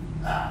anymore?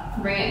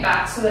 Bring it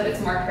back so that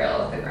it's more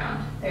parallel with the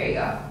ground. There you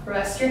go.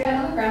 Rest your head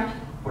on the ground.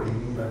 What do you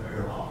mean by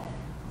parallel?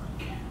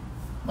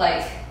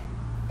 Like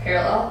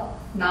parallel,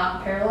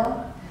 not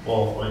parallel?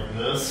 Well, like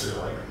this or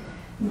like...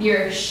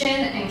 Your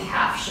shin and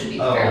calf should be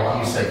parallel you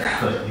with said the ground.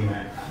 foot, you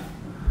meant...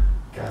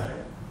 Got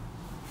it.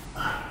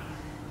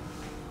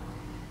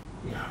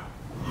 Yeah.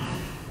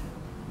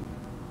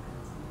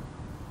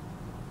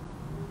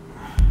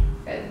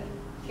 Good.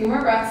 A few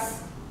more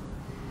breaths.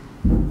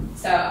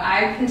 So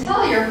I can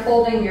tell you're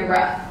holding your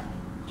breath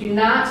Do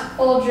not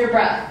hold your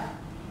breath.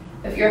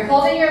 If you're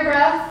holding your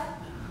breath,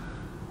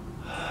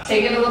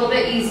 take it a little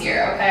bit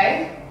easier,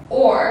 okay?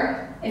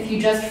 Or if you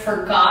just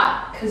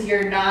forgot because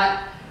you're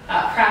not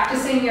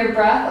practicing your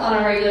breath on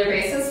a regular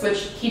basis,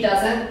 which he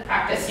doesn't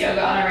practice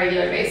yoga on a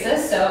regular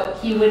basis, so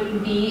he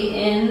wouldn't be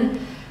in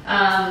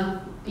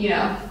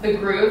the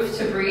groove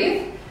to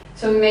breathe.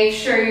 So make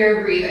sure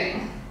you're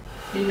breathing.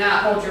 Do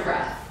not hold your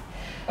breath.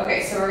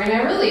 Okay, so we're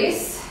gonna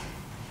release,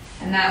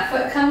 and that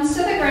foot comes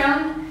to the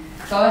ground.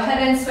 Go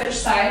ahead and switch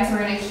sides. We're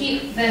gonna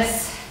keep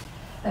this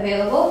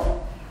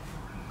available.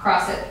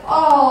 Cross it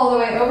all the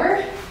way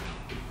over.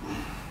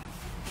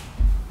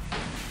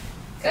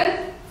 Good.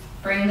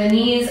 Bring the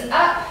knees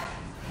up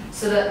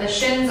so that the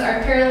shins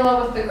are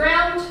parallel with the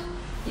ground.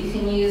 You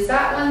can use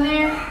that one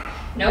there.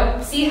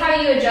 Nope. See how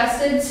you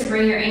adjusted to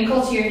bring your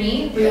ankle to your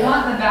knee? We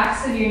want the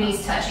backs of your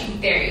knees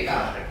touching. There you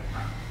go.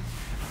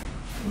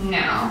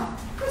 Now,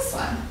 this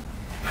one.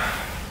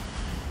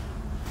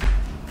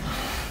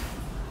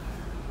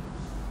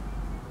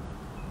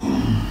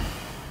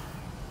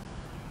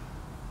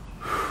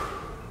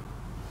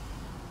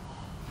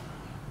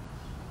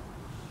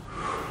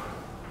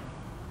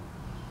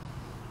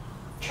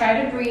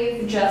 Try to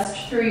breathe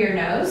just through your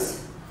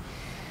nose.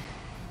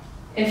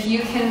 If you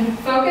can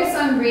focus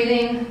on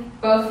breathing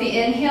both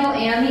the inhale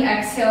and the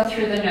exhale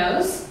through the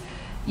nose,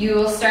 you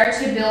will start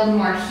to build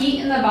more heat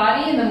in the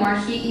body, and the more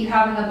heat you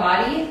have in the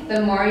body,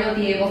 the more you'll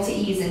be able to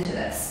ease into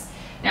this.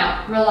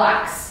 Now,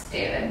 relax,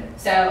 David.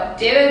 So,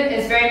 David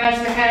is very much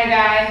the kind of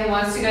guy who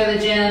wants to go to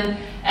the gym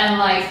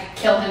and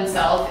kill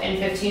himself in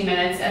 15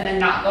 minutes and then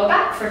not go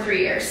back for 3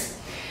 years.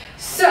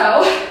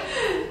 So,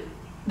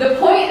 the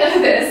point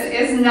of this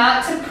is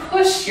not to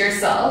push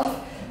yourself.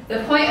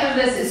 The point of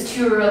this is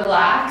to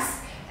relax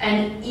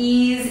and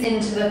ease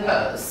into the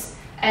pose.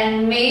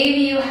 And maybe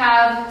you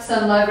have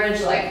some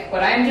leverage like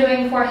what I'm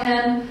doing for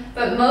him,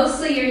 but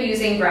mostly you're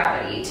using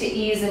gravity to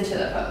ease into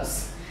the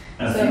pose.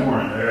 And if you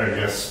weren't there, I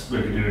guess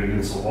we could do it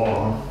against the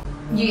wall,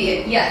 huh?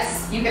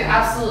 Yes, you can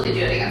absolutely do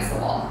it against the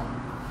wall.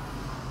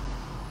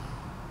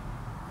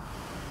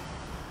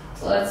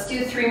 So let's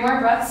do 3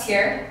 more breaths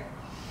here.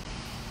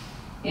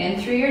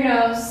 In through your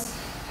nose,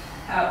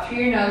 out through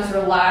your nose,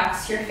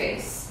 relax your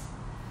face.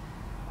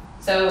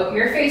 So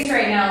your face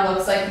right now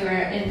looks like you're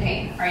in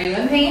pain. Are you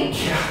in pain?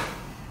 Yeah.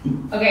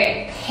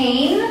 Okay,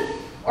 pain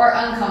or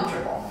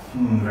uncomfortable?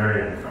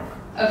 Very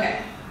uncomfortable.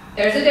 Okay,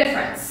 there's a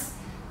difference.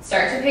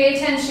 Start to pay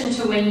attention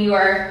to when you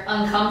are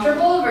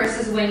uncomfortable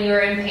versus when you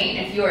are in pain.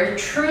 If you are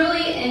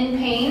truly in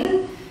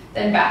pain,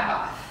 then back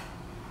off.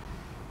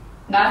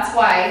 That's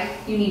why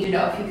you need to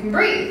know if you can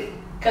breathe.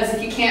 Because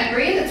if you can't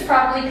breathe, it's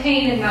probably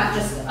pain and not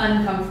just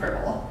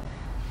uncomfortable.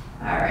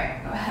 All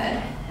right, go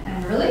ahead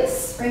and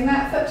release. Bring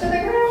that foot to the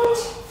ground.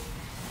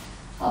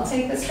 I'll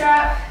take the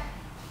strap.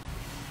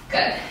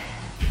 Good.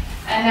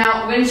 And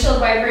now windshield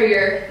wiper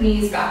your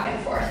knees back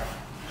and forth.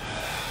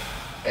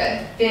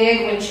 Good.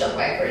 Big windshield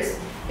wipers.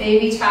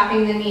 Maybe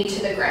tapping the knee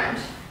to the ground.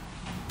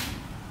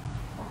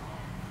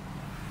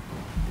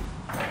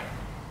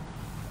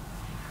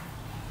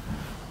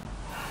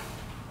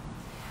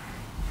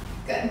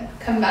 Good.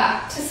 Come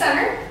back to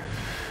center.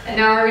 And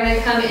now we're going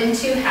to come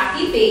into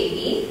happy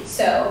baby.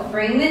 So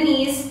bring the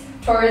knees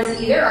towards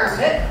either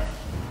armpit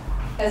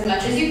as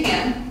much as you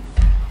can.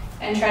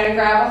 And try to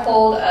grab a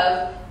hold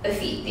of the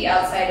feet, the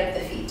outside of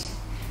the feet.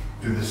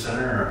 Through the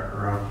center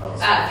or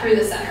outside? Through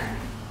the center.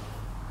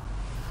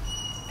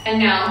 And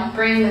now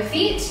bring the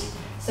feet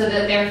so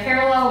that they're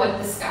parallel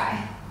with the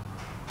sky.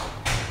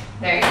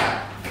 There you go.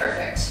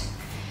 Perfect.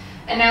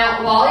 And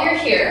now while you're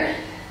here,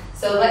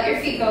 so let your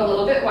feet go a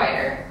little bit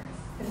wider,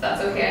 if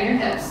that's okay on your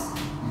hips.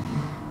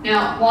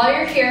 Now, while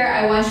you're here,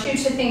 I want you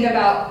to think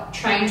about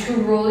trying to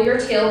roll your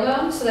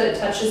tailbone so that it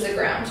touches the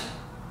ground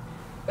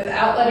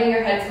without letting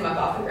your head come up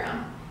off the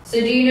ground. So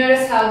do you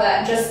notice how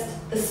that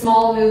just the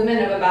small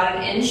movement of about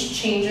 1 inch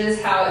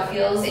changes how it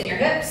feels in your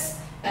hips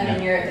and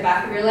in the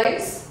back of your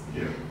legs?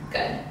 Yeah.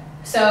 Good.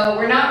 So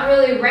we're not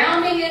really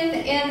rounding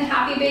in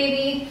happy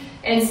baby.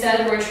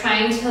 Instead, we're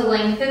trying to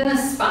lengthen the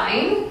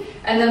spine.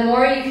 And the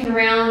more you can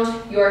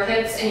round your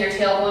hips and your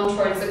tailbone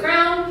towards the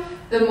ground,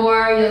 the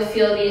more you'll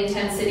feel the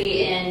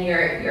intensity in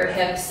your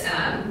hips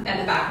and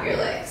the back of your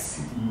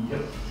legs.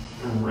 Yep.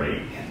 Right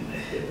in the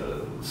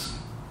hippos.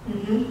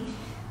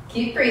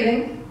 Keep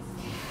breathing.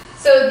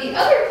 So the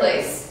other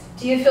place,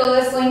 do you feel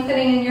this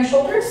lengthening in your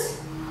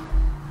shoulders?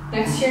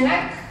 Next to your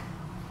neck?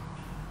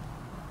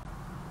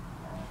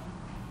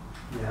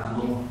 Yeah, a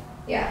little.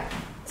 Yeah.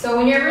 So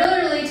when you're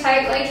really, really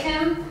tight like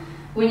him,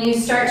 when you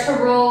start to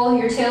roll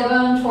your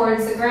tailbone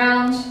towards the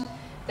ground,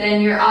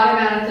 then you're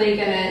automatically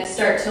going to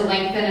start to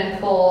lengthen and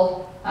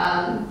pull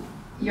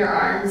your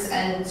arms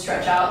and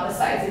stretch out the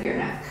sides of your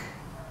neck.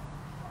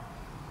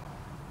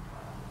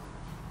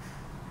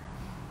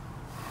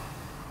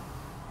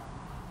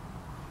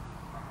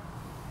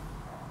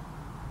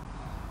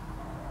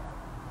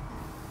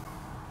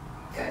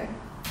 Good.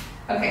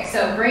 Okay,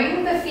 so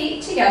bring the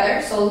feet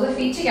together, soles of the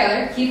feet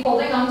together. Keep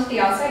holding on to the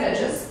outside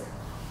edges.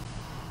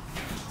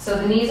 So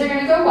the knees are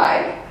going to go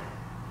wide.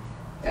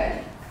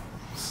 Good.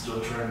 Still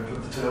trying to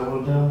put the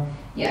tailbone down?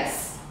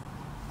 Yes.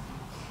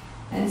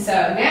 And so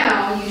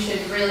now you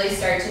should really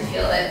start to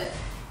feel it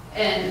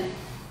in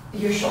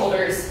your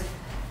shoulders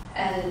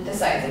and the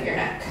sides of your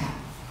neck.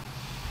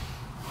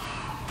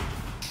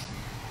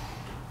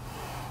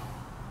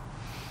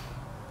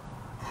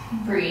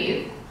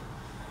 Breathe.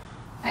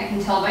 I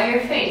can tell by your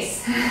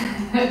face.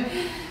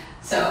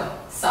 So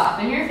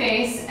soften your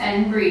face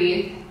and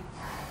breathe.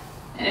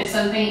 And if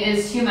something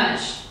is too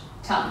much,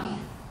 tell me.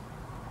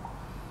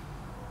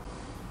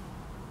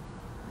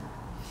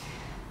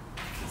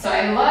 So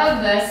I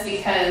love this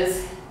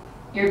because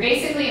you're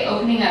basically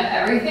opening up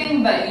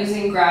everything but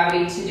using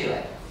gravity to do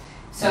it.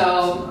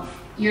 So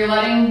you're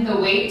letting the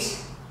weight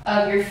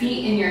of your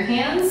feet in your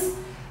hands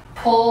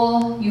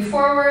pull you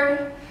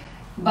forward,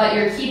 but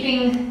you're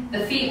keeping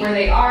the feet where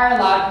they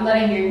are,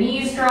 letting your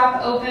knees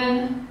drop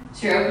open.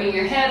 So you're opening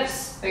your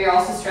hips, but you're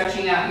also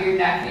stretching out your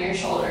neck and your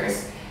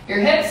shoulders.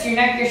 Your hips, your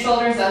neck, your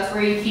shoulders, that's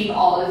where you keep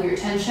all of your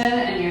tension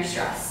and your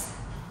stress.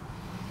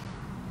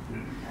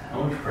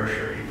 How much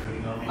pressure are you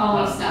putting on me?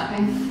 Almost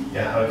nothing.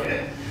 Yeah,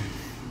 okay.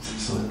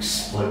 Just like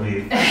split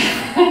me.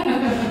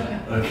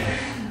 Okay,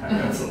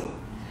 I got some.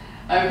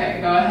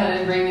 Okay, go ahead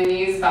and bring the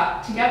knees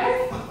back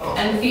together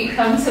and feet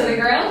come to the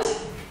ground.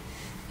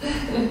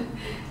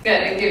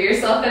 Good, and give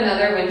yourself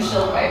another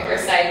windshield wiper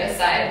side to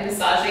side,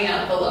 massaging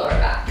out the lower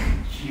back.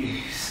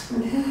 Jeez.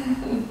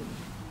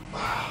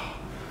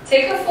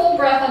 Take a full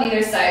breath on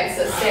either side,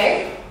 so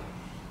stay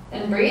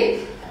and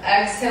breathe.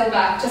 Exhale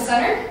back to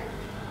center.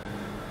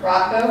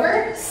 Rock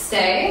over,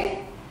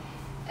 stay,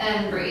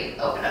 and breathe.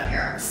 Open up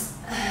your arms.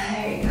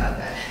 There you go,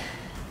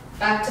 good.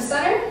 Back to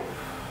center.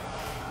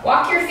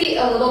 Walk your feet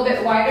a little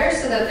bit wider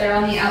so that they're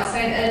on the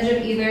outside edge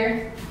of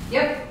either.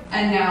 Yep,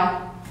 and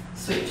now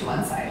sweep to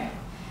one side.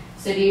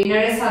 So do you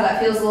notice how that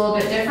feels a little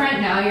bit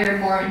different? Now you're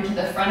more into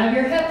the front of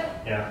your hip?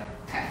 Yeah.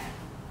 Okay.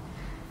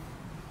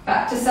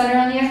 Back to center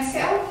on the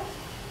exhale.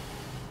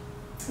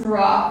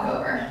 Rock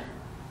over.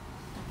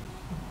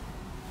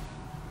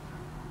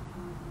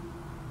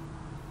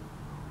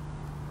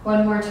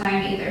 One more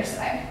time either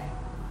side.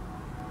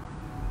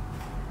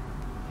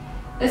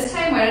 This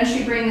time, why don't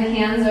you bring the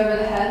hands over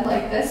the head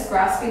like this,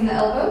 grasping the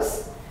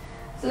elbows,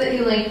 so that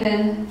you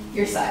lengthen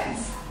your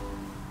sides.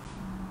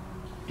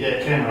 Yeah,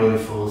 it can't really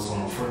feel this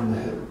on the front of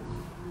the hip.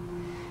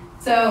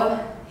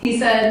 So he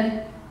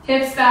said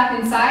hips, back,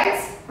 and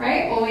sides,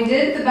 right? Well, we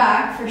did the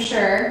back for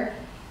sure.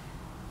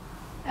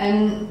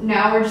 And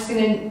now we're just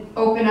going to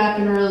open up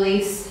and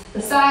release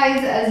the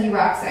sides as you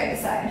rock side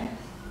to side.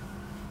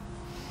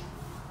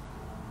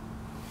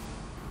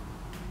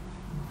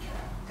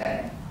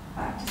 Good.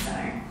 Back to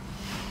center.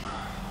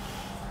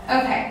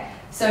 Okay,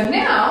 so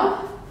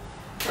now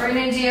we're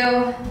going to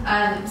do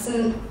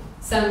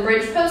some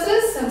bridge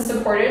poses, some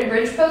supported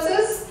bridge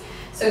poses.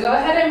 So go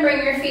ahead and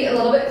bring your feet a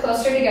little bit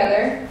closer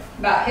together,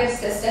 about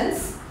hips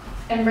distance,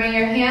 and bring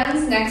your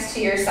hands next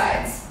to your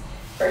sides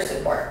for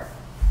support.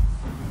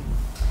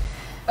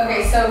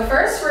 Okay, so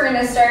first we're going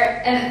to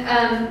start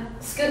and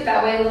scoot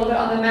that way a little bit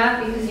on the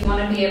mat because you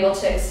want to be able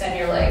to extend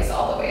your legs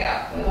all the way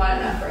out. We want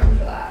enough room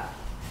for that.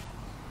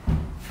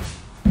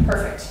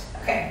 Perfect.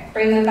 Okay,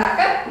 bring them back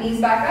up,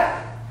 knees back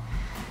up,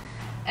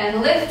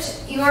 and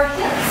lift your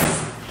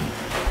hips.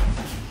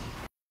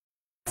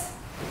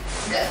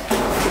 Good.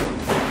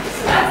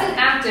 So that's an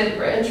active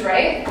bridge,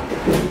 right?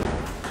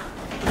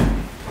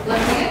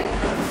 Lifting it,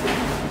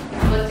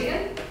 lifting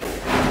it.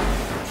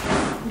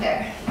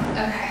 There.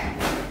 Okay.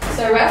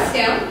 So rest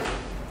down,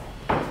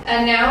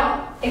 and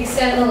now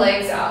extend the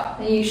legs out.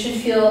 And you should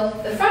feel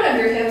the front of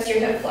your hips, your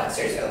hip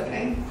flexors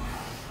opening.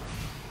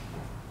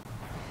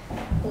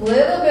 A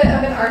little bit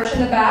of an arch in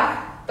the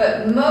back,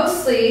 but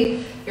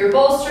mostly your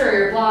bolster or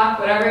your block,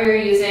 whatever you're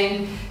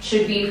using,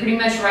 should be pretty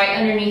much right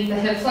underneath the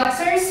hip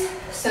flexors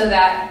so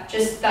that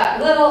just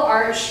that little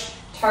arch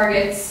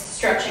targets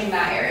stretching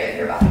that area of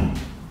your body.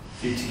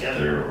 Feet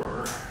together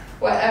or?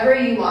 Whatever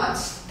you want,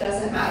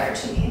 doesn't matter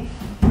to me.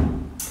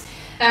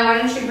 Now why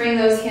don't you bring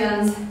those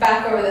hands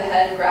back over the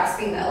head,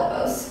 grasping the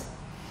elbows.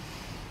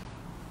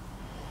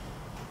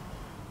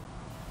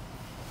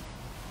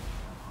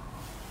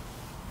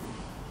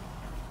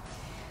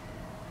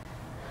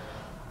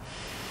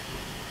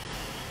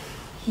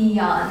 He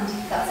yawned.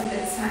 That's a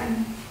good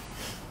sign.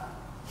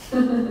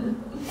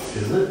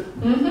 Is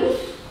it?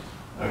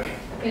 Mm-hmm. Okay.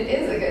 It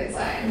is a good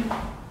sign.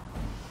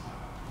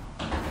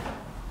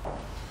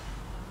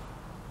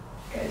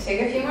 Good.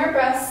 Take a few more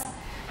breaths.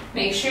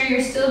 Make sure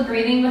you're still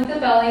breathing with the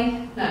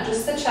belly, not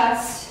just the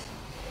chest.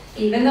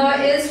 Even though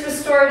it is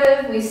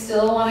restorative, we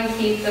still want to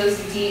keep those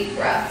deep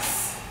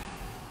breaths.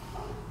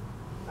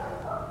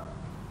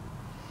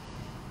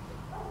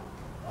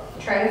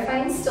 Try to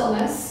find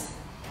stillness.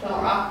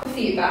 Don't rock the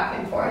feet back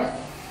and forth.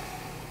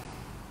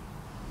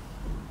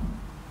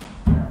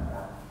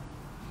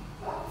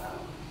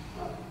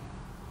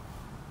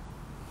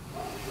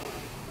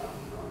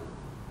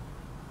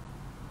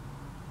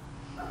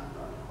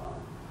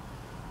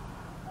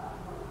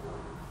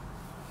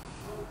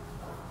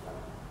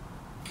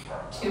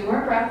 Two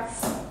more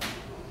breaths.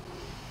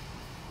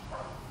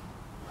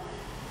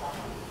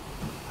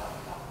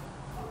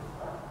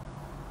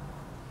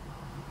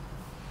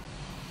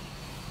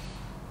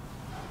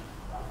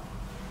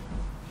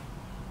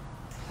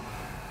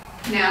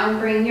 Now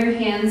bring your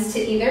hands to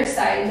either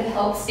side to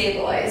help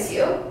stabilize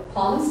you.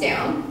 Palms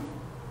down.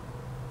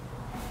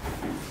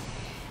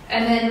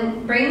 And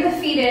then bring the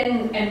feet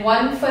in, and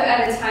 1 foot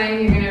at a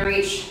time, you're gonna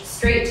reach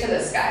straight to the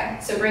sky.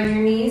 So bring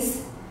your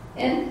knees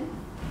in.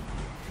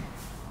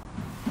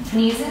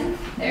 Knees in,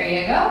 there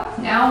you go.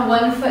 Now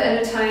 1 foot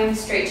at a time,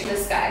 straight to the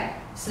sky,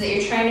 so that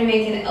you're trying to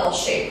make an L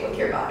shape with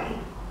your body.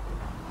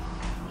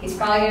 He's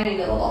probably gonna need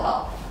a little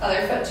help.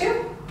 Other foot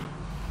too.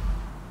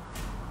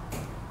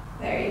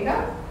 There you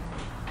go.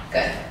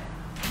 Good.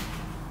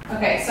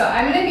 Okay, so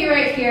I'm gonna be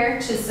right here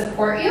to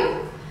support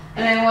you,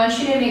 and I want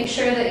you to make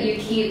sure that you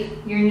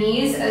keep your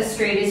knees as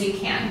straight as you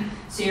can.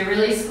 So you're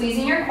really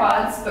squeezing your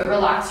quads, but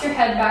relax your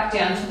head back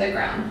down to the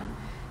ground.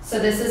 So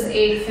this is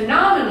a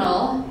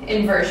phenomenal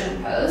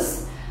inversion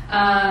pose.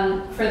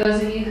 For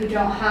those of you who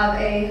don't have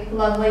a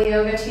lovely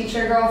yoga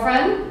teacher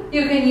girlfriend,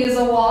 you can use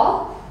a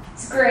wall.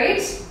 It's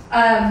great.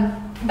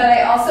 But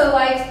I also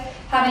like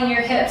having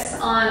your hips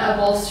on a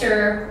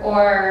bolster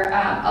or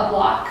a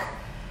block,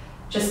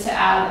 just to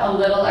add a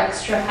little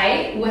extra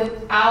height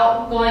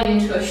without going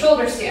into a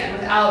shoulder stand,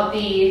 without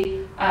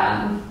the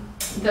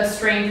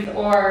strength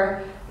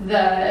or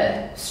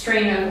the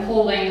strain of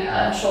holding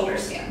a shoulder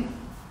stand.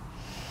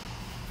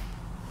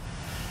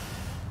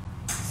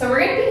 So we're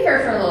going to be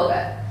here for a little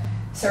bit.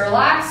 So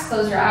relax,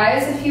 close your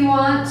eyes if you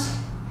want.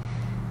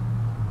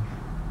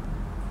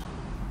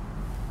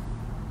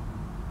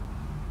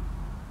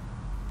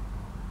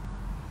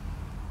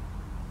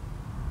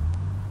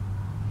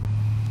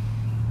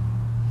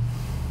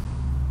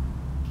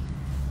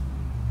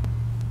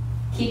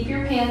 Keep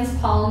your hands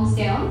palms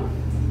down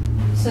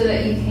so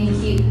that you can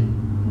keep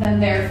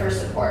them there for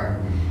support.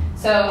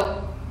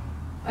 So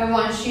I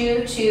want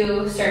you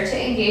to start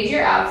to engage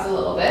your abs a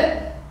little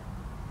bit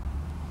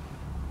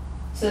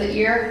so that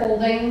you're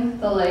holding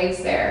the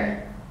legs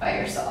there by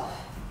yourself.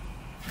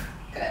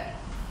 Good.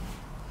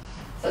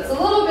 So it's a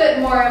little bit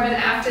more of an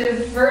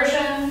active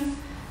version,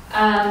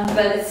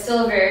 but it's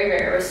still very,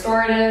 very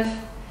restorative.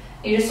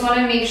 You just want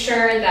to make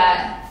sure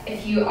that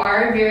if you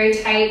are very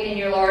tight in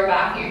your lower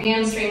back and your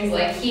hamstrings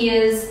like he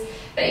is,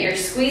 that you're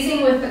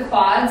squeezing with the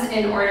quads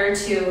in order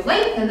to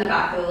lengthen the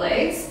back of the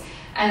legs,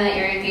 and that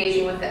you're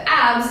engaging with the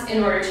abs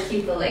in order to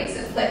keep the legs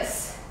in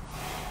place.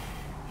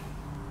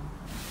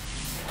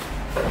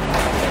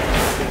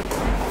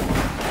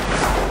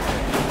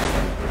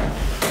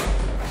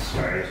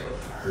 Sorry,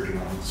 it's hurting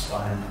on the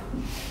spine.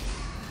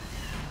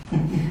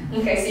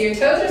 Okay, so your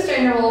toes are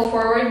starting to roll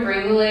forward.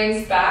 Bring the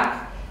legs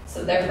back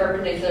so they're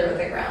perpendicular with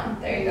the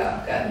ground. There you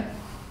go, good. A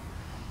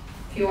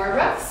few more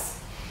breaths.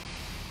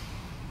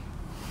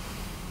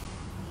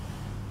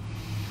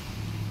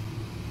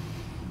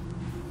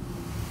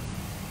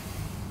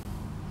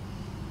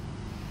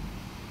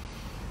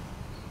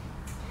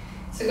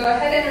 So go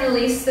ahead and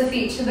release the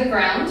feet to the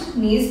ground,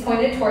 knees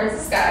pointed towards the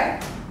sky.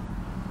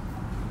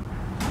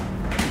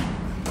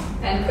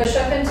 And push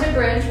up into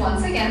bridge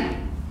once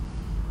again.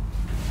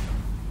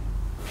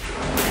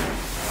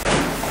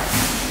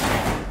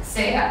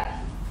 Stay up,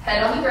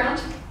 head on the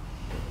ground.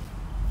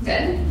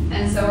 Good.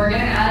 And so we're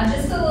going to add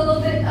just a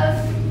little bit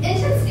of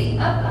intensity.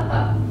 Up, up,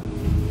 up.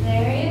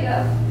 There you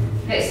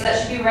go. Okay, so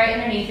that should be right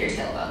underneath your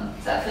tailbone.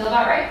 Does that feel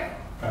about right?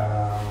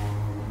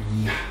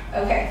 Yeah.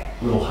 Okay.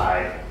 A little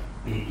high.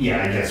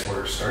 Yeah, I guess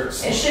where it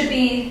starts. It should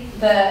be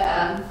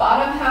the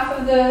bottom half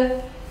of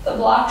the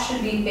block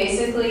should be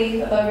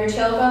basically above your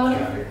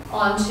tailbone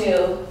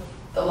onto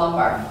the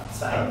lumbar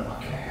spine.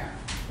 Okay.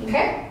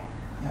 Okay?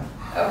 Yep.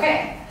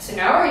 Okay, so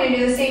now we're going to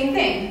do the same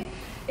thing.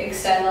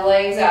 Extend the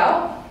legs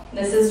out.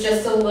 This is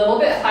just a little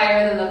bit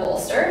higher than the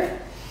bolster.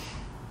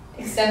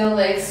 Extend the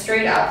legs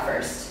straight out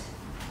first.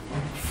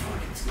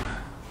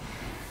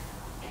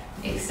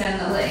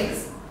 Extend the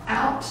legs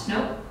out.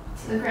 Nope,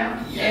 to the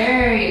ground.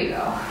 There you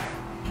go.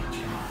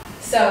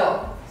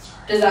 So,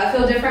 does that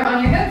feel different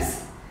on your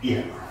hips?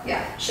 Yeah.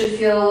 Yeah, should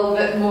feel a little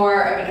bit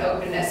more of an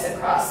openness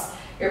across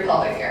your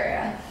pelvic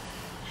area.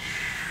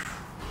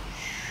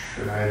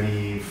 Should I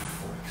be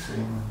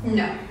flexing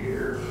No.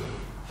 here?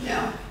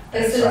 No.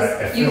 This So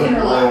is, I you feel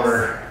can like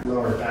relax.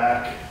 lower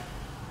back,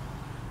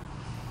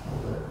 a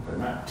little bit, but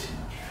not too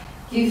much.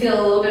 Do you feel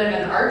a little bit of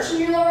an arch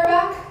in your lower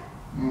back?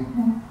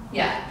 Mm-hmm.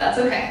 Yeah, that's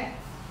okay.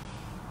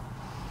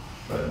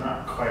 But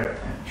not quite a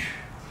pinch.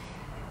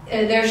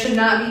 There should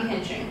not be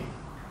pinching.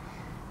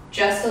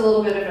 Just a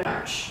little bit of an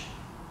arch.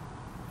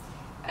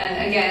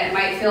 And again, it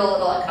might feel a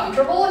little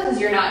uncomfortable because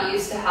you're not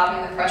used to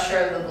having the pressure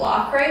of the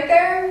block right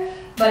there.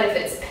 But if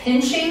it's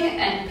pinching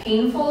and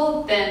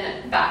painful,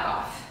 then back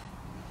off.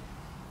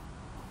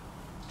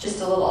 Just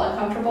a little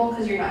uncomfortable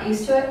because you're not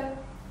used to it?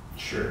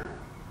 Sure.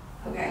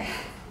 Okay.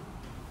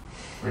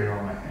 Where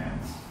are my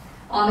hands?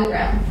 On the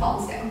ground,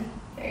 palms down.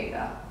 There you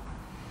go.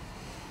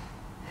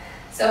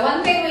 So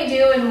one thing we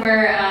do when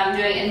we're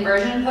doing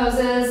inversion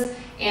poses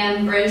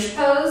and bridge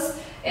pose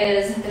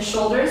is the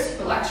shoulders,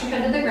 relax your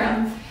head to the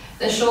ground.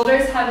 The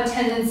shoulders have a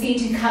tendency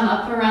to come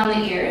up around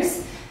the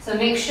ears. So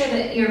make sure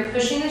that you're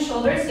pushing the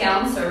shoulders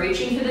down, so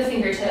reaching for the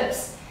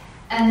fingertips.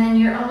 And then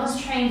you're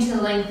almost trying to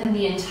lengthen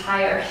the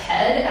entire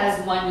head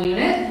as one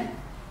unit.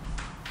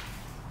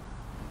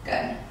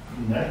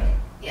 neck?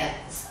 Yeah,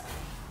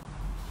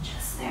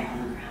 just there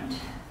on the ground.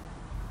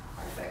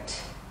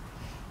 Perfect.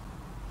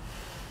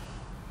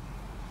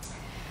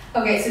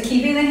 Okay, so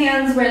keeping the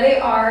hands where they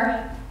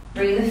are,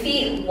 bring the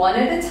feet one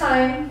at a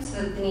time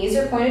so that the knees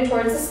are pointed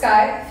towards the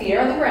sky, feet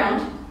are on the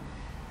ground.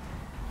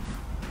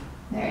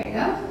 There you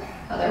go.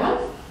 Other one.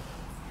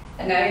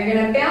 And now you're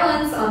going to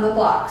balance on the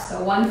block.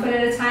 So 1 foot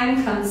at a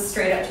time comes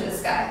straight up to the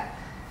sky.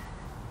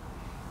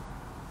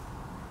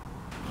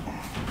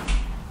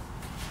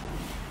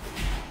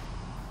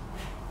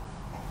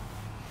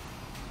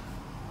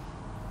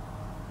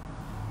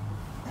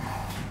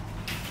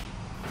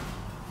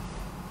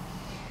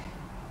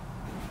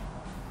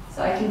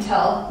 So I can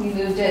tell we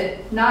moved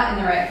it not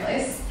in the right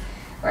place.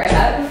 Where I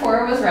had it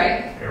before was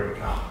right. There we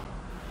go.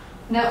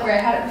 No, where I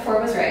had it before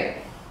was right.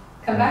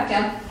 Come back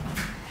down.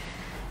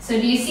 So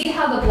do you see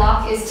how the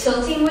block is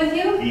tilting with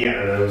you?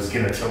 Yeah, it was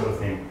going to tilt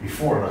with me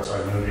before, that's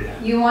why I moved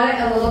it. You want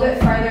it a little bit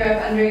farther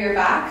up under your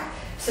back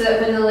so that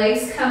when the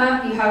legs come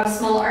up, you have a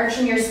small arch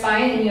in your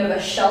spine and you have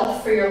a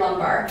shelf for your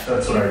lumbar.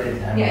 That's what I did.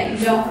 Yeah,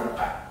 you don't.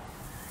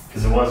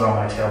 Because it was on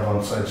my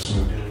tailbone, so I just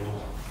moved it a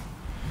little.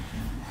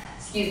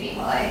 Excuse me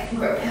while I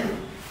grope him.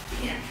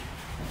 Yeah.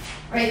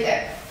 Right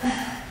there.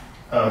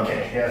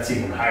 Okay, yeah, it's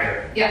even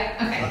higher. Yeah,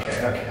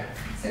 okay. Okay.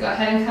 So go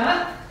ahead and come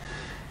up.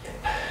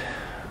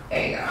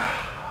 There you go.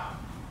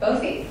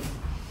 Both feet.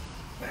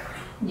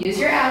 Use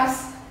your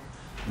abs.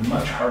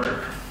 Much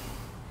harder.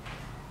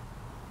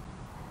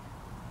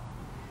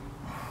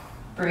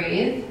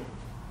 Breathe.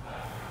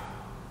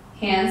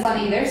 Hands on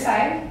either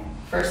side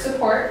for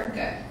support.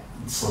 Good.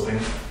 It's slipping.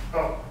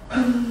 Oh.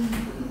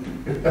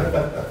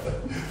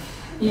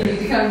 You need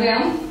to come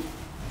down.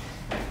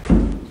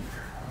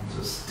 I'll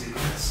just do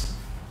this.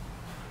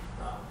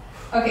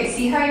 Okay,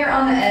 see how you're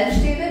on the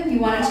edge, David? You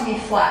want it to be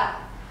flat.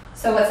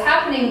 So what's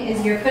happening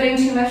is you're putting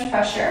too much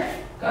pressure.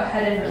 Go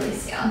ahead and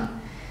release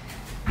down.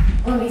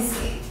 Let me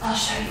see. I'll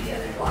show you the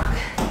other block.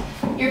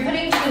 You're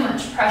putting too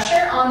much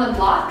pressure on the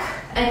block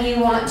and you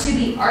want to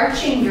be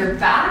arching your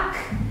back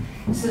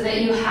so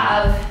that you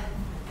have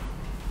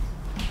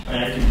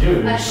And I can do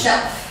it. a It just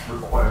shelf.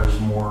 requires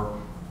more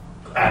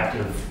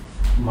active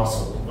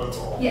muscle, that's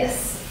all.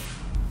 Yes.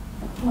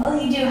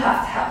 Well, you do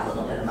have to have a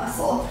little bit of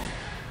muscle.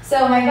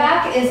 So my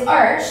back is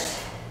arched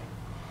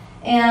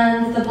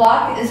and the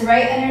block is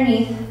right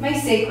underneath my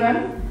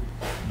sacrum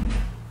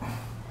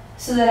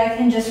so that I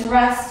can just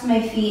rest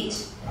my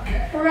feet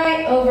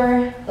right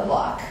over the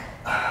block.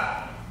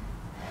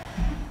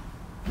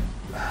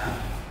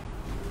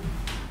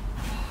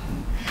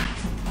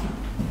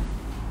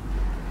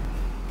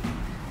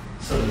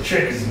 So the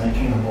trick is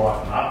making the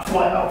block not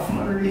fly out from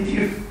underneath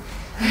you.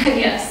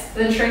 Yes,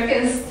 the trick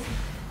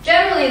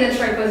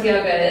with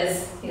yoga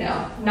is,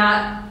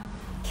 not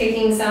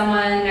kicking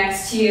someone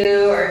next to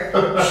you or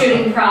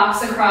shooting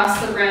props across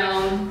the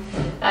room.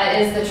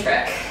 That is the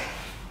trick.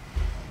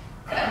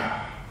 Good.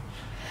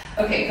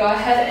 Okay, go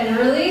ahead and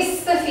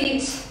release the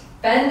feet.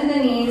 Bend the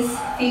knees.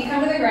 Feet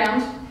come to the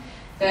ground.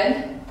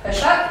 Good.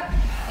 Push up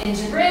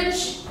into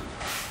bridge.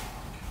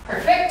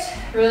 Perfect.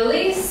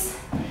 Release.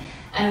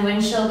 And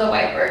windshield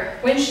wiper.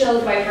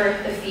 Windshield wiper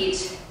the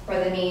feet or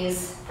the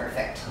knees.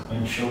 Perfect.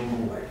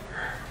 Windshield wiper.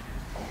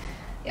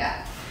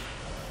 Yeah.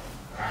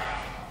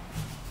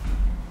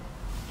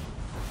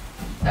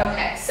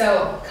 Okay,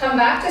 so come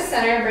back to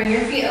center, bring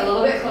your feet a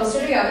little bit closer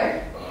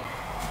together.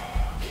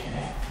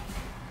 Okay.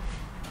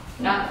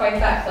 Not quite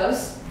that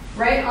close.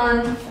 Right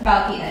on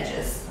about the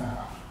edges.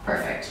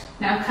 Perfect.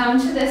 Now come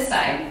to this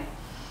side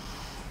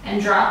and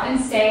drop and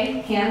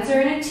stay. Hands are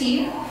in a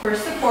T for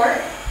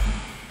support.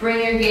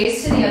 Bring your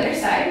gaze to the other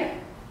side.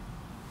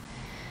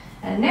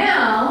 And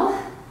now,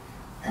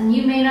 and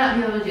you may not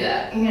be able to do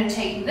that, you're going to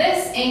take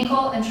this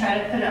ankle and try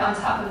to put it on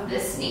top of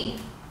this knee.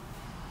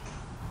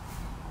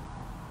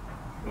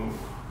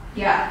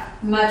 Yeah,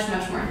 much,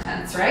 much more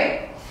intense,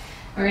 right?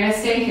 We're going to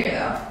stay here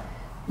though.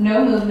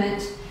 No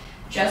movement,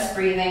 just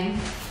breathing.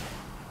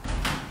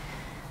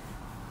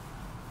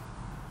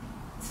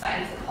 It's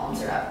fine if the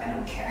palms are up, I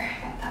don't care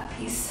about that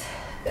piece.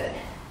 Good.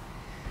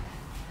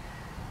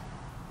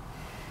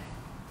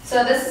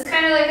 So this is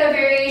kind of like a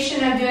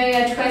variation of doing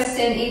a twist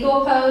in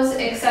eagle pose,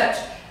 except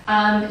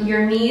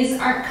your knees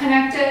aren't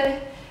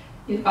connected.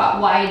 You've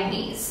got wide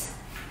knees.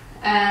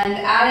 And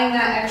adding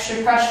that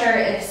extra pressure,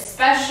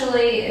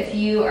 especially if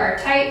you are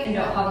tight and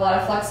don't have a lot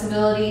of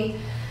flexibility,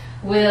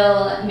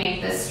 will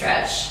make this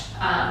stretch,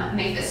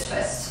 make this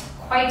twist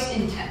quite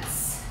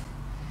intense.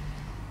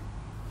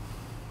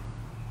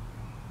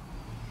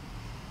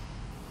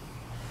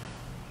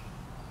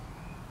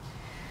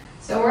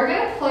 So we're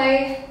going to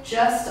play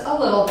just a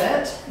little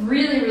bit,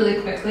 really,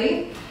 really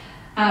quickly.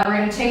 We're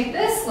going to take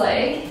this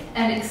leg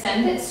and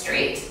extend it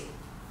straight.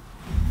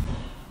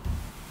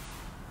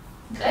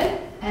 Good.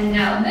 And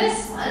now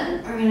this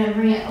one, we're going to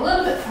bring it a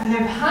little bit further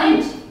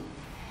behind,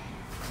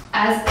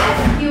 as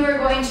if you were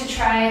going to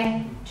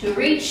try to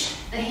reach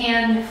the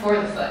hand for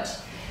the foot,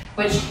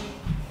 which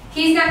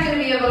he's not going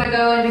to be able to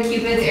go into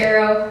Cupid's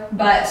arrow,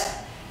 but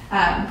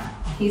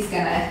he's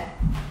gonna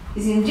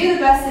do the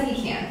best that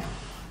he can.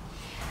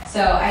 So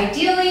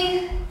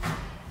ideally,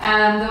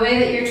 the way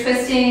that you're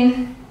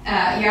twisting,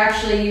 you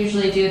actually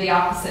usually do the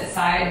opposite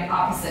side,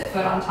 opposite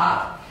foot on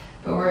top,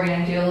 but we're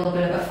gonna do a little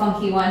bit of a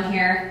funky one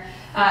here.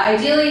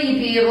 Ideally, you'd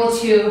be able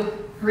to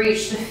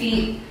reach the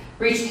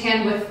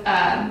hand with,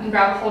 and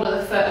grab hold of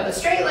the foot of the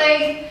straight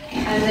leg,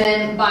 and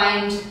then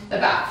bind the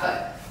back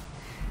foot.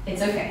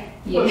 It's okay.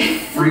 What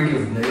freak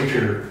of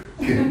nature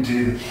can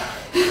do that?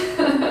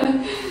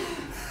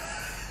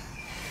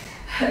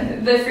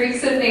 The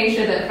freaks of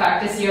nature that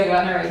practice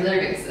yoga on a regular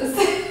basis.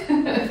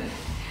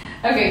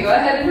 Okay, go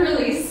ahead and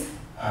release.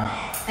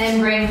 And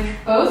bring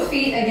both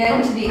feet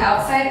again to the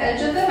outside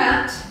edge of the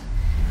mat.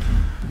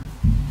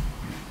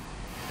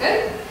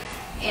 Good.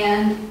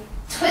 And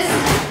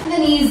twist the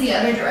knees the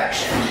other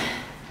direction.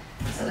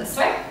 So this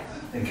way. I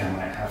think I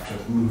might have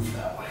to move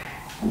that way.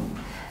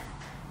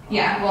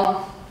 Yeah,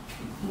 well,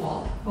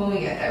 when we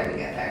get there, we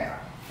get there.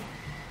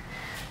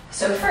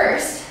 So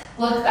first,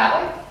 look that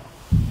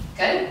way.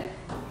 Good.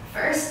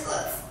 First,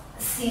 let's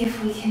see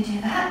if we can do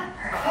that.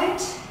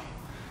 Perfect.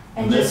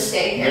 And just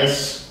stay here.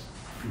 This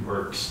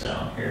works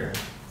down here.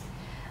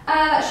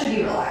 That should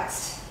be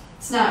relaxed.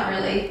 It's not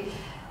really,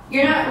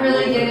 you're not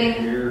really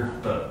getting... Here,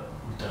 but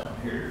down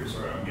here is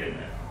where I'm getting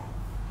it.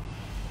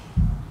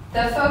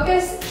 The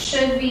focus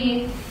should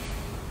be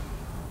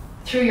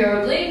through your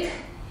oblique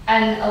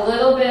and a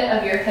little bit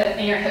of your hip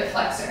and your hip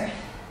flexor.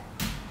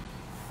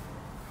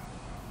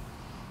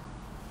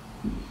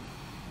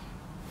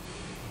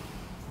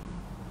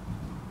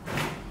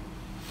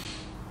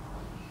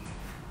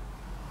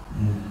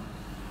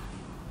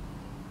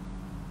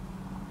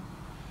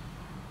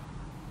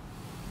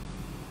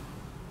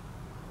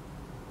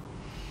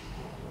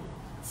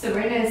 So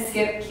we're going to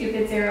skip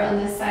Cupid's arrow on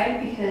this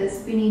side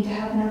because we need to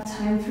have enough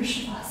time for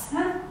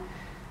Shavasana.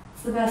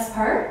 It's the best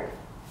part.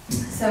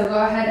 So go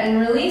ahead and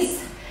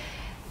release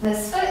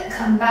this foot,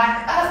 come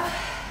back up,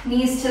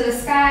 knees to the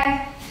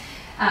sky.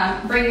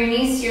 Bring your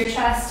knees to your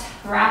chest,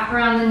 wrap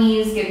around the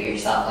knees, give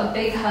yourself a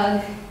big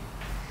hug.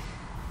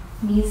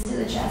 Knees to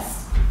the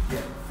chest.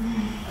 Yep,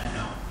 I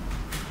know.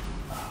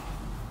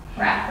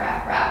 Wrap,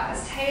 wrap, wrap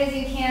as tight as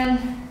you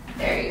can.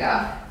 There you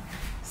go.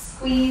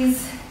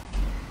 Squeeze.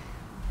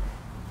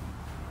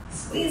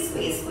 Squeeze,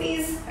 squeeze,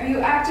 squeeze. Are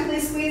you actively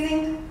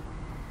squeezing?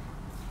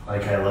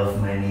 Like I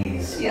love my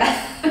knees.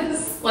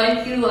 Yes,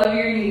 like you love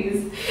your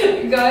knees.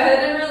 Go ahead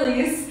and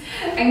release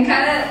and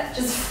kind of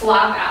just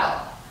flop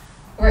out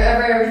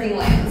wherever everything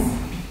lands.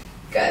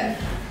 Good.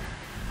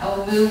 I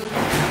will move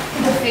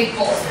the fake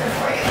bolster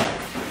for you.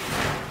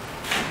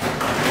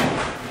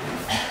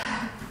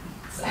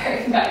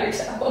 Sorry, got your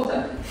towel.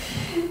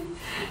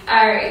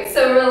 All right,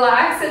 so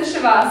relax in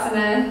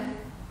Shavasana.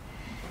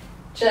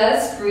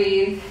 Just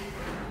breathe.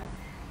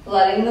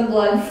 Letting the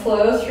blood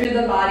flow through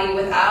the body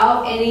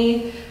without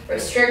any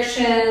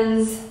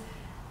restrictions,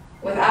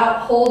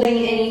 without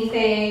holding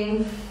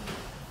anything.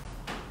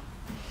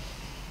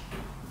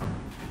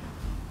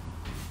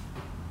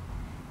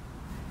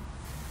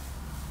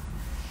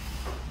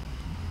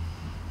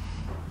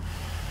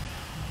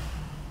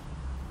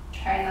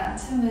 Try not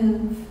to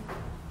move.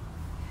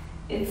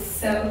 It's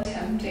so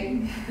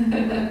tempting.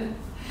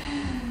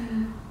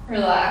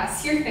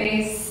 Relax your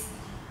face.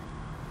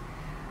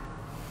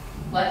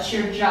 Let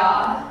your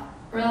jaw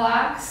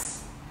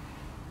relax.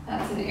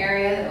 That's an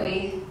area that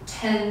we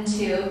tend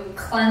to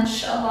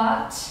clench a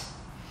lot.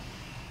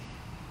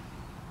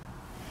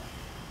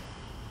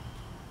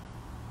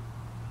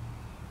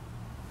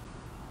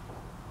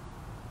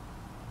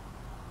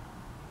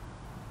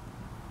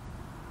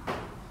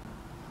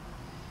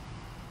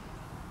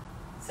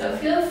 So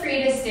feel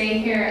free to stay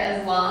here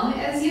as long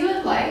as you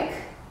would like.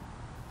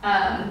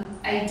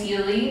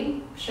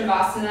 Ideally,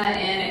 Shavasana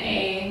in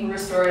a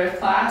restorative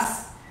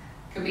class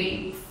could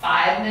be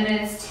 5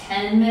 minutes,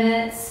 10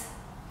 minutes.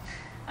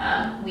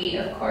 We,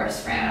 of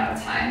course, ran out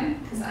of time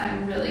because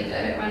I'm really good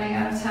at running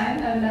out of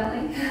time,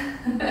 evidently.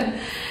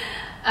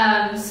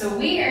 So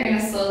we are going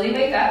to slowly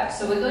wake up.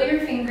 So wiggle your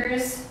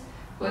fingers,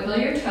 wiggle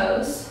your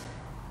toes.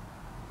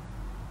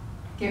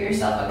 Give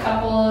yourself a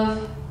couple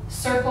of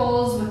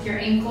circles with your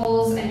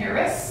ankles and your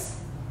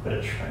wrists.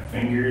 Push my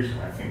fingers and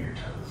my finger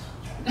toes.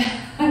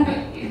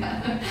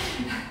 Yeah.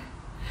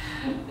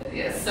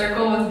 Yes,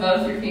 circle with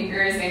both your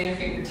fingers and your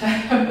finger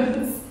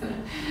toes.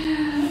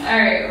 All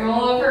right,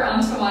 roll over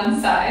onto one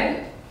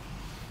side.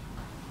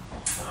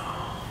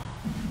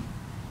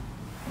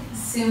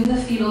 Assume the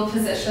fetal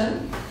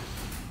position.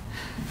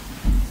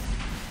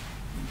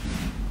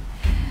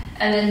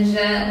 And then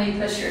gently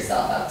push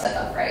yourself up to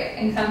upright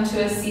and come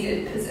to a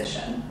seated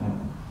position.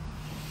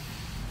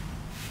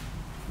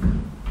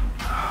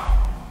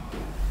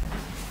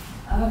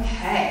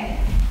 Okay,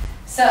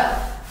 so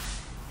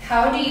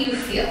how do you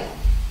feel?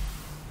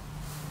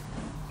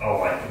 Oh,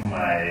 like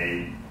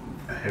my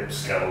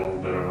hips got a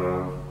little bit of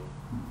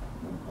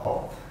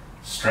a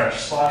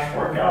stretch /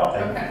 workout.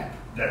 Okay.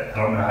 I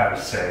don't know how to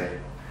say.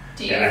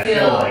 Do you I feel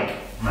feel like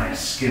my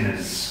skin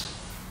is,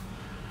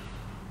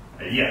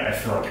 I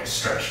feel like I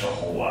stretched a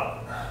whole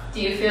lot. Do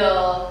you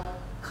feel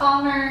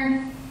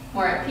calmer,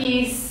 more at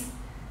peace,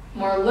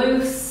 more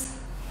loose?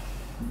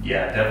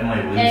 Yeah,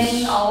 definitely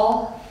Any,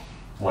 all?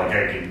 Like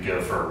I could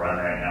go for a run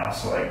right now.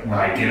 So like when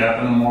I get up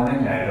in the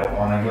morning, I don't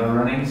want to go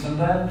running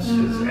sometimes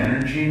because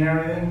energy and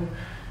everything.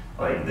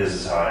 Like this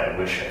is how I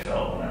wish I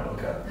felt when I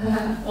woke up.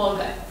 Well,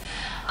 good.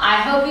 I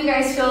hope you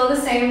guys feel the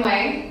same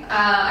way.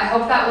 I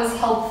hope that was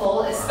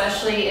helpful,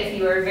 especially if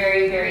you are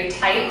very, very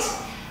tight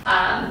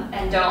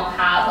and don't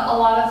have a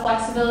lot of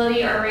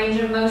flexibility or range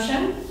of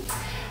motion.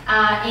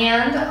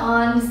 And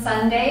on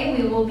Sunday,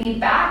 we will be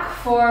back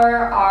for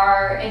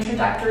our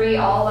introductory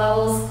all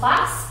levels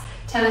class,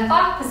 10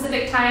 o'clock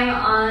Pacific time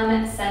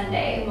on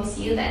Sunday. We'll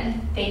see you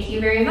then. Thank you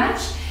very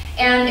much.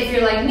 And if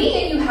you're like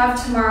me and you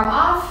have tomorrow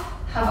off,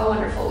 have a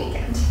wonderful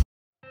weekend.